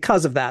think it's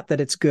because of that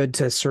it's good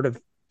to sort of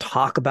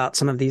talk about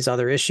some of these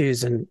other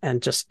issues and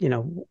just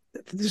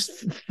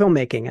just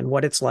filmmaking and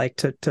what it's like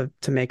to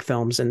make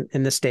films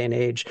in this day and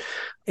age.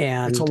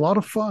 And it's a lot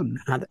of fun.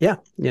 The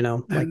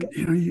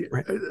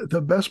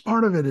best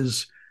part of it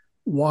is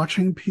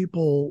watching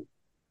people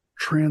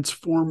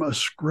transform a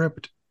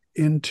script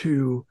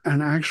into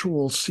an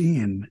actual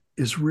scene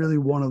is really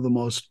one of the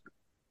most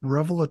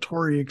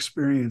revelatory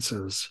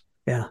experiences.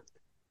 Yeah.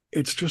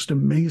 It's just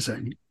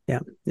amazing.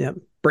 Yeah. Yeah.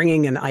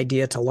 Bringing an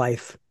idea to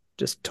life,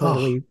 just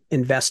totally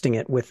investing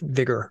it with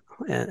vigor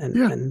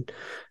and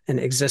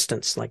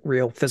existence, like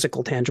real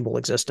physical, tangible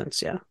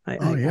existence. Yeah.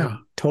 I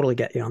totally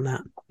get you on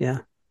that. Yeah.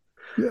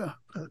 Yeah.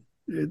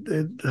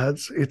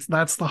 That's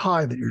the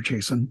high that you're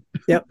chasing.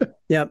 Yep.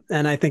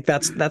 And I think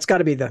that's got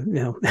to be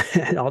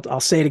the, I'll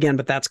say it again,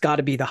 but that's got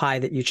to be the high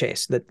that you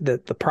chase,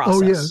 the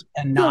process,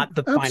 and not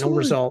the final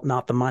result,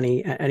 not the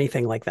money,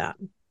 anything like that.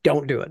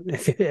 Don't do it.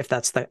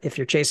 If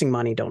you're chasing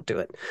money, don't do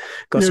it.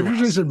 If you're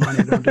chasing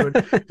money, don't do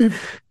it.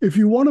 If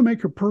you want to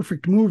make a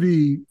perfect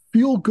movie,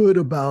 feel good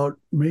about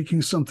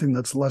making something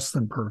that's less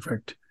than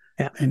perfect,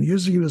 and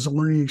using it as a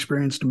learning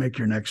experience to make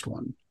your next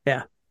one.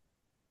 Yeah.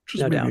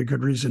 Which is maybe a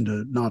good reason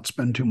to not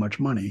spend too much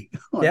money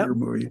on your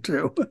movie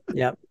too.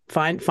 Yep.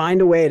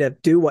 Find a way to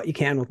do what you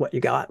can with what you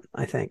got,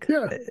 I think.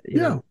 You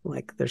know,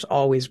 like there's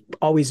always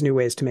new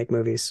ways to make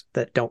movies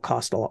that don't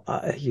cost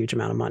a huge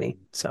amount of money.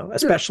 So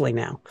especially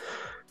now.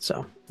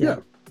 So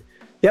Yep.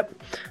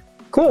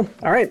 Cool.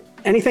 All right.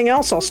 Anything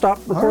else? I'll stop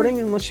recording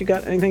unless you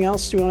got anything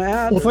else you want to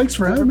add. Well, thanks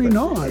for having me.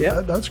 No,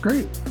 that's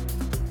great.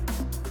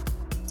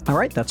 All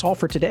right. That's all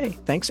for today.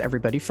 Thanks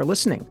everybody for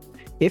listening.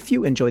 If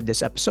you enjoyed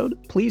this episode,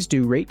 please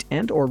do rate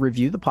and or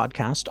review the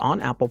podcast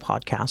on Apple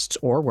Podcasts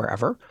or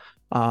wherever.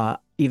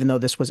 Even though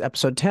this was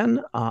episode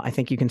 10, I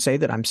think you can say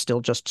that I'm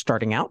still just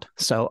starting out,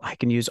 so I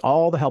can use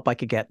all the help I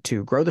could get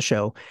to grow the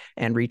show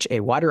and reach a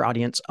wider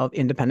audience of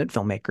independent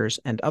filmmakers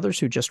and others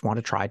who just want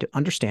to try to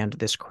understand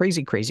this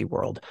crazy, crazy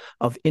world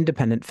of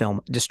independent film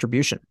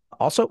distribution.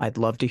 Also, I'd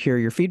love to hear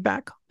your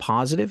feedback,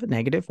 positive,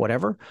 negative,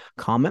 whatever,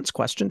 comments,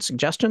 questions,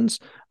 suggestions.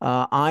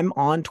 I'm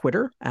on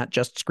Twitter at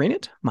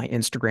JustScreenIt. My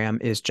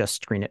Instagram is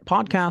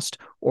JustScreenItPodcast,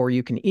 or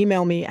you can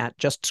email me at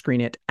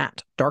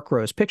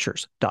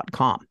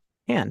JustScreenIt@darkrosepictures.com.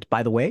 And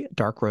by the way,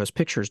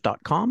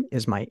 darkrosepictures.com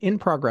is my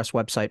in-progress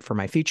website for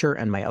my feature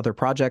and my other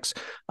projects,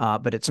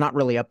 but it's not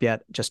really up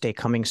yet, just a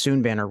coming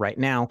soon banner right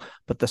now,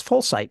 but this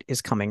full site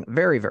is coming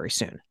very, very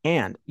soon.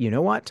 And you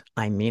know what?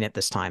 I mean it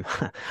this time.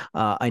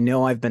 I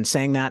know I've been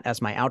saying that as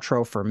my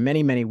outro for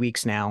many, many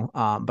weeks now,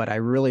 but I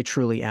really,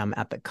 truly am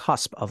at the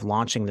cusp of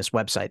launching this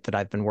website that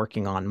I've been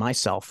working on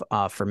myself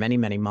for many,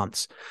 many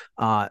months.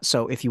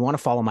 So if you want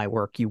to follow my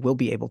work, you will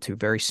be able to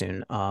very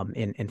soon.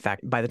 In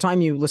fact, by the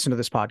time you listen to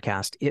this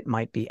podcast, it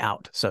might be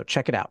out. So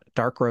check it out,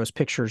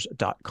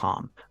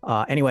 darkrosepictures.com.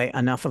 Anyway,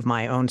 enough of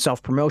my own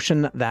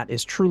self-promotion. That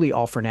is truly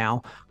all for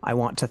now. I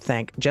want to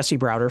thank Jesse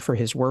Browder for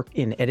his work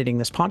in editing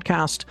this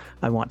podcast.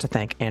 I want to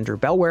thank Andrew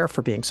Bellware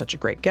for being such a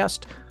great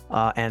guest.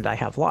 And I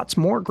have lots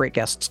more great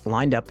guests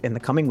lined up in the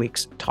coming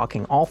weeks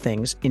talking all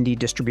things indie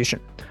distribution.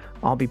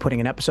 I'll be putting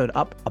an episode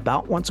up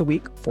about once a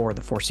week for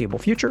the foreseeable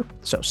future,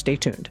 so stay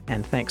tuned.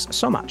 And thanks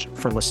so much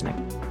for listening.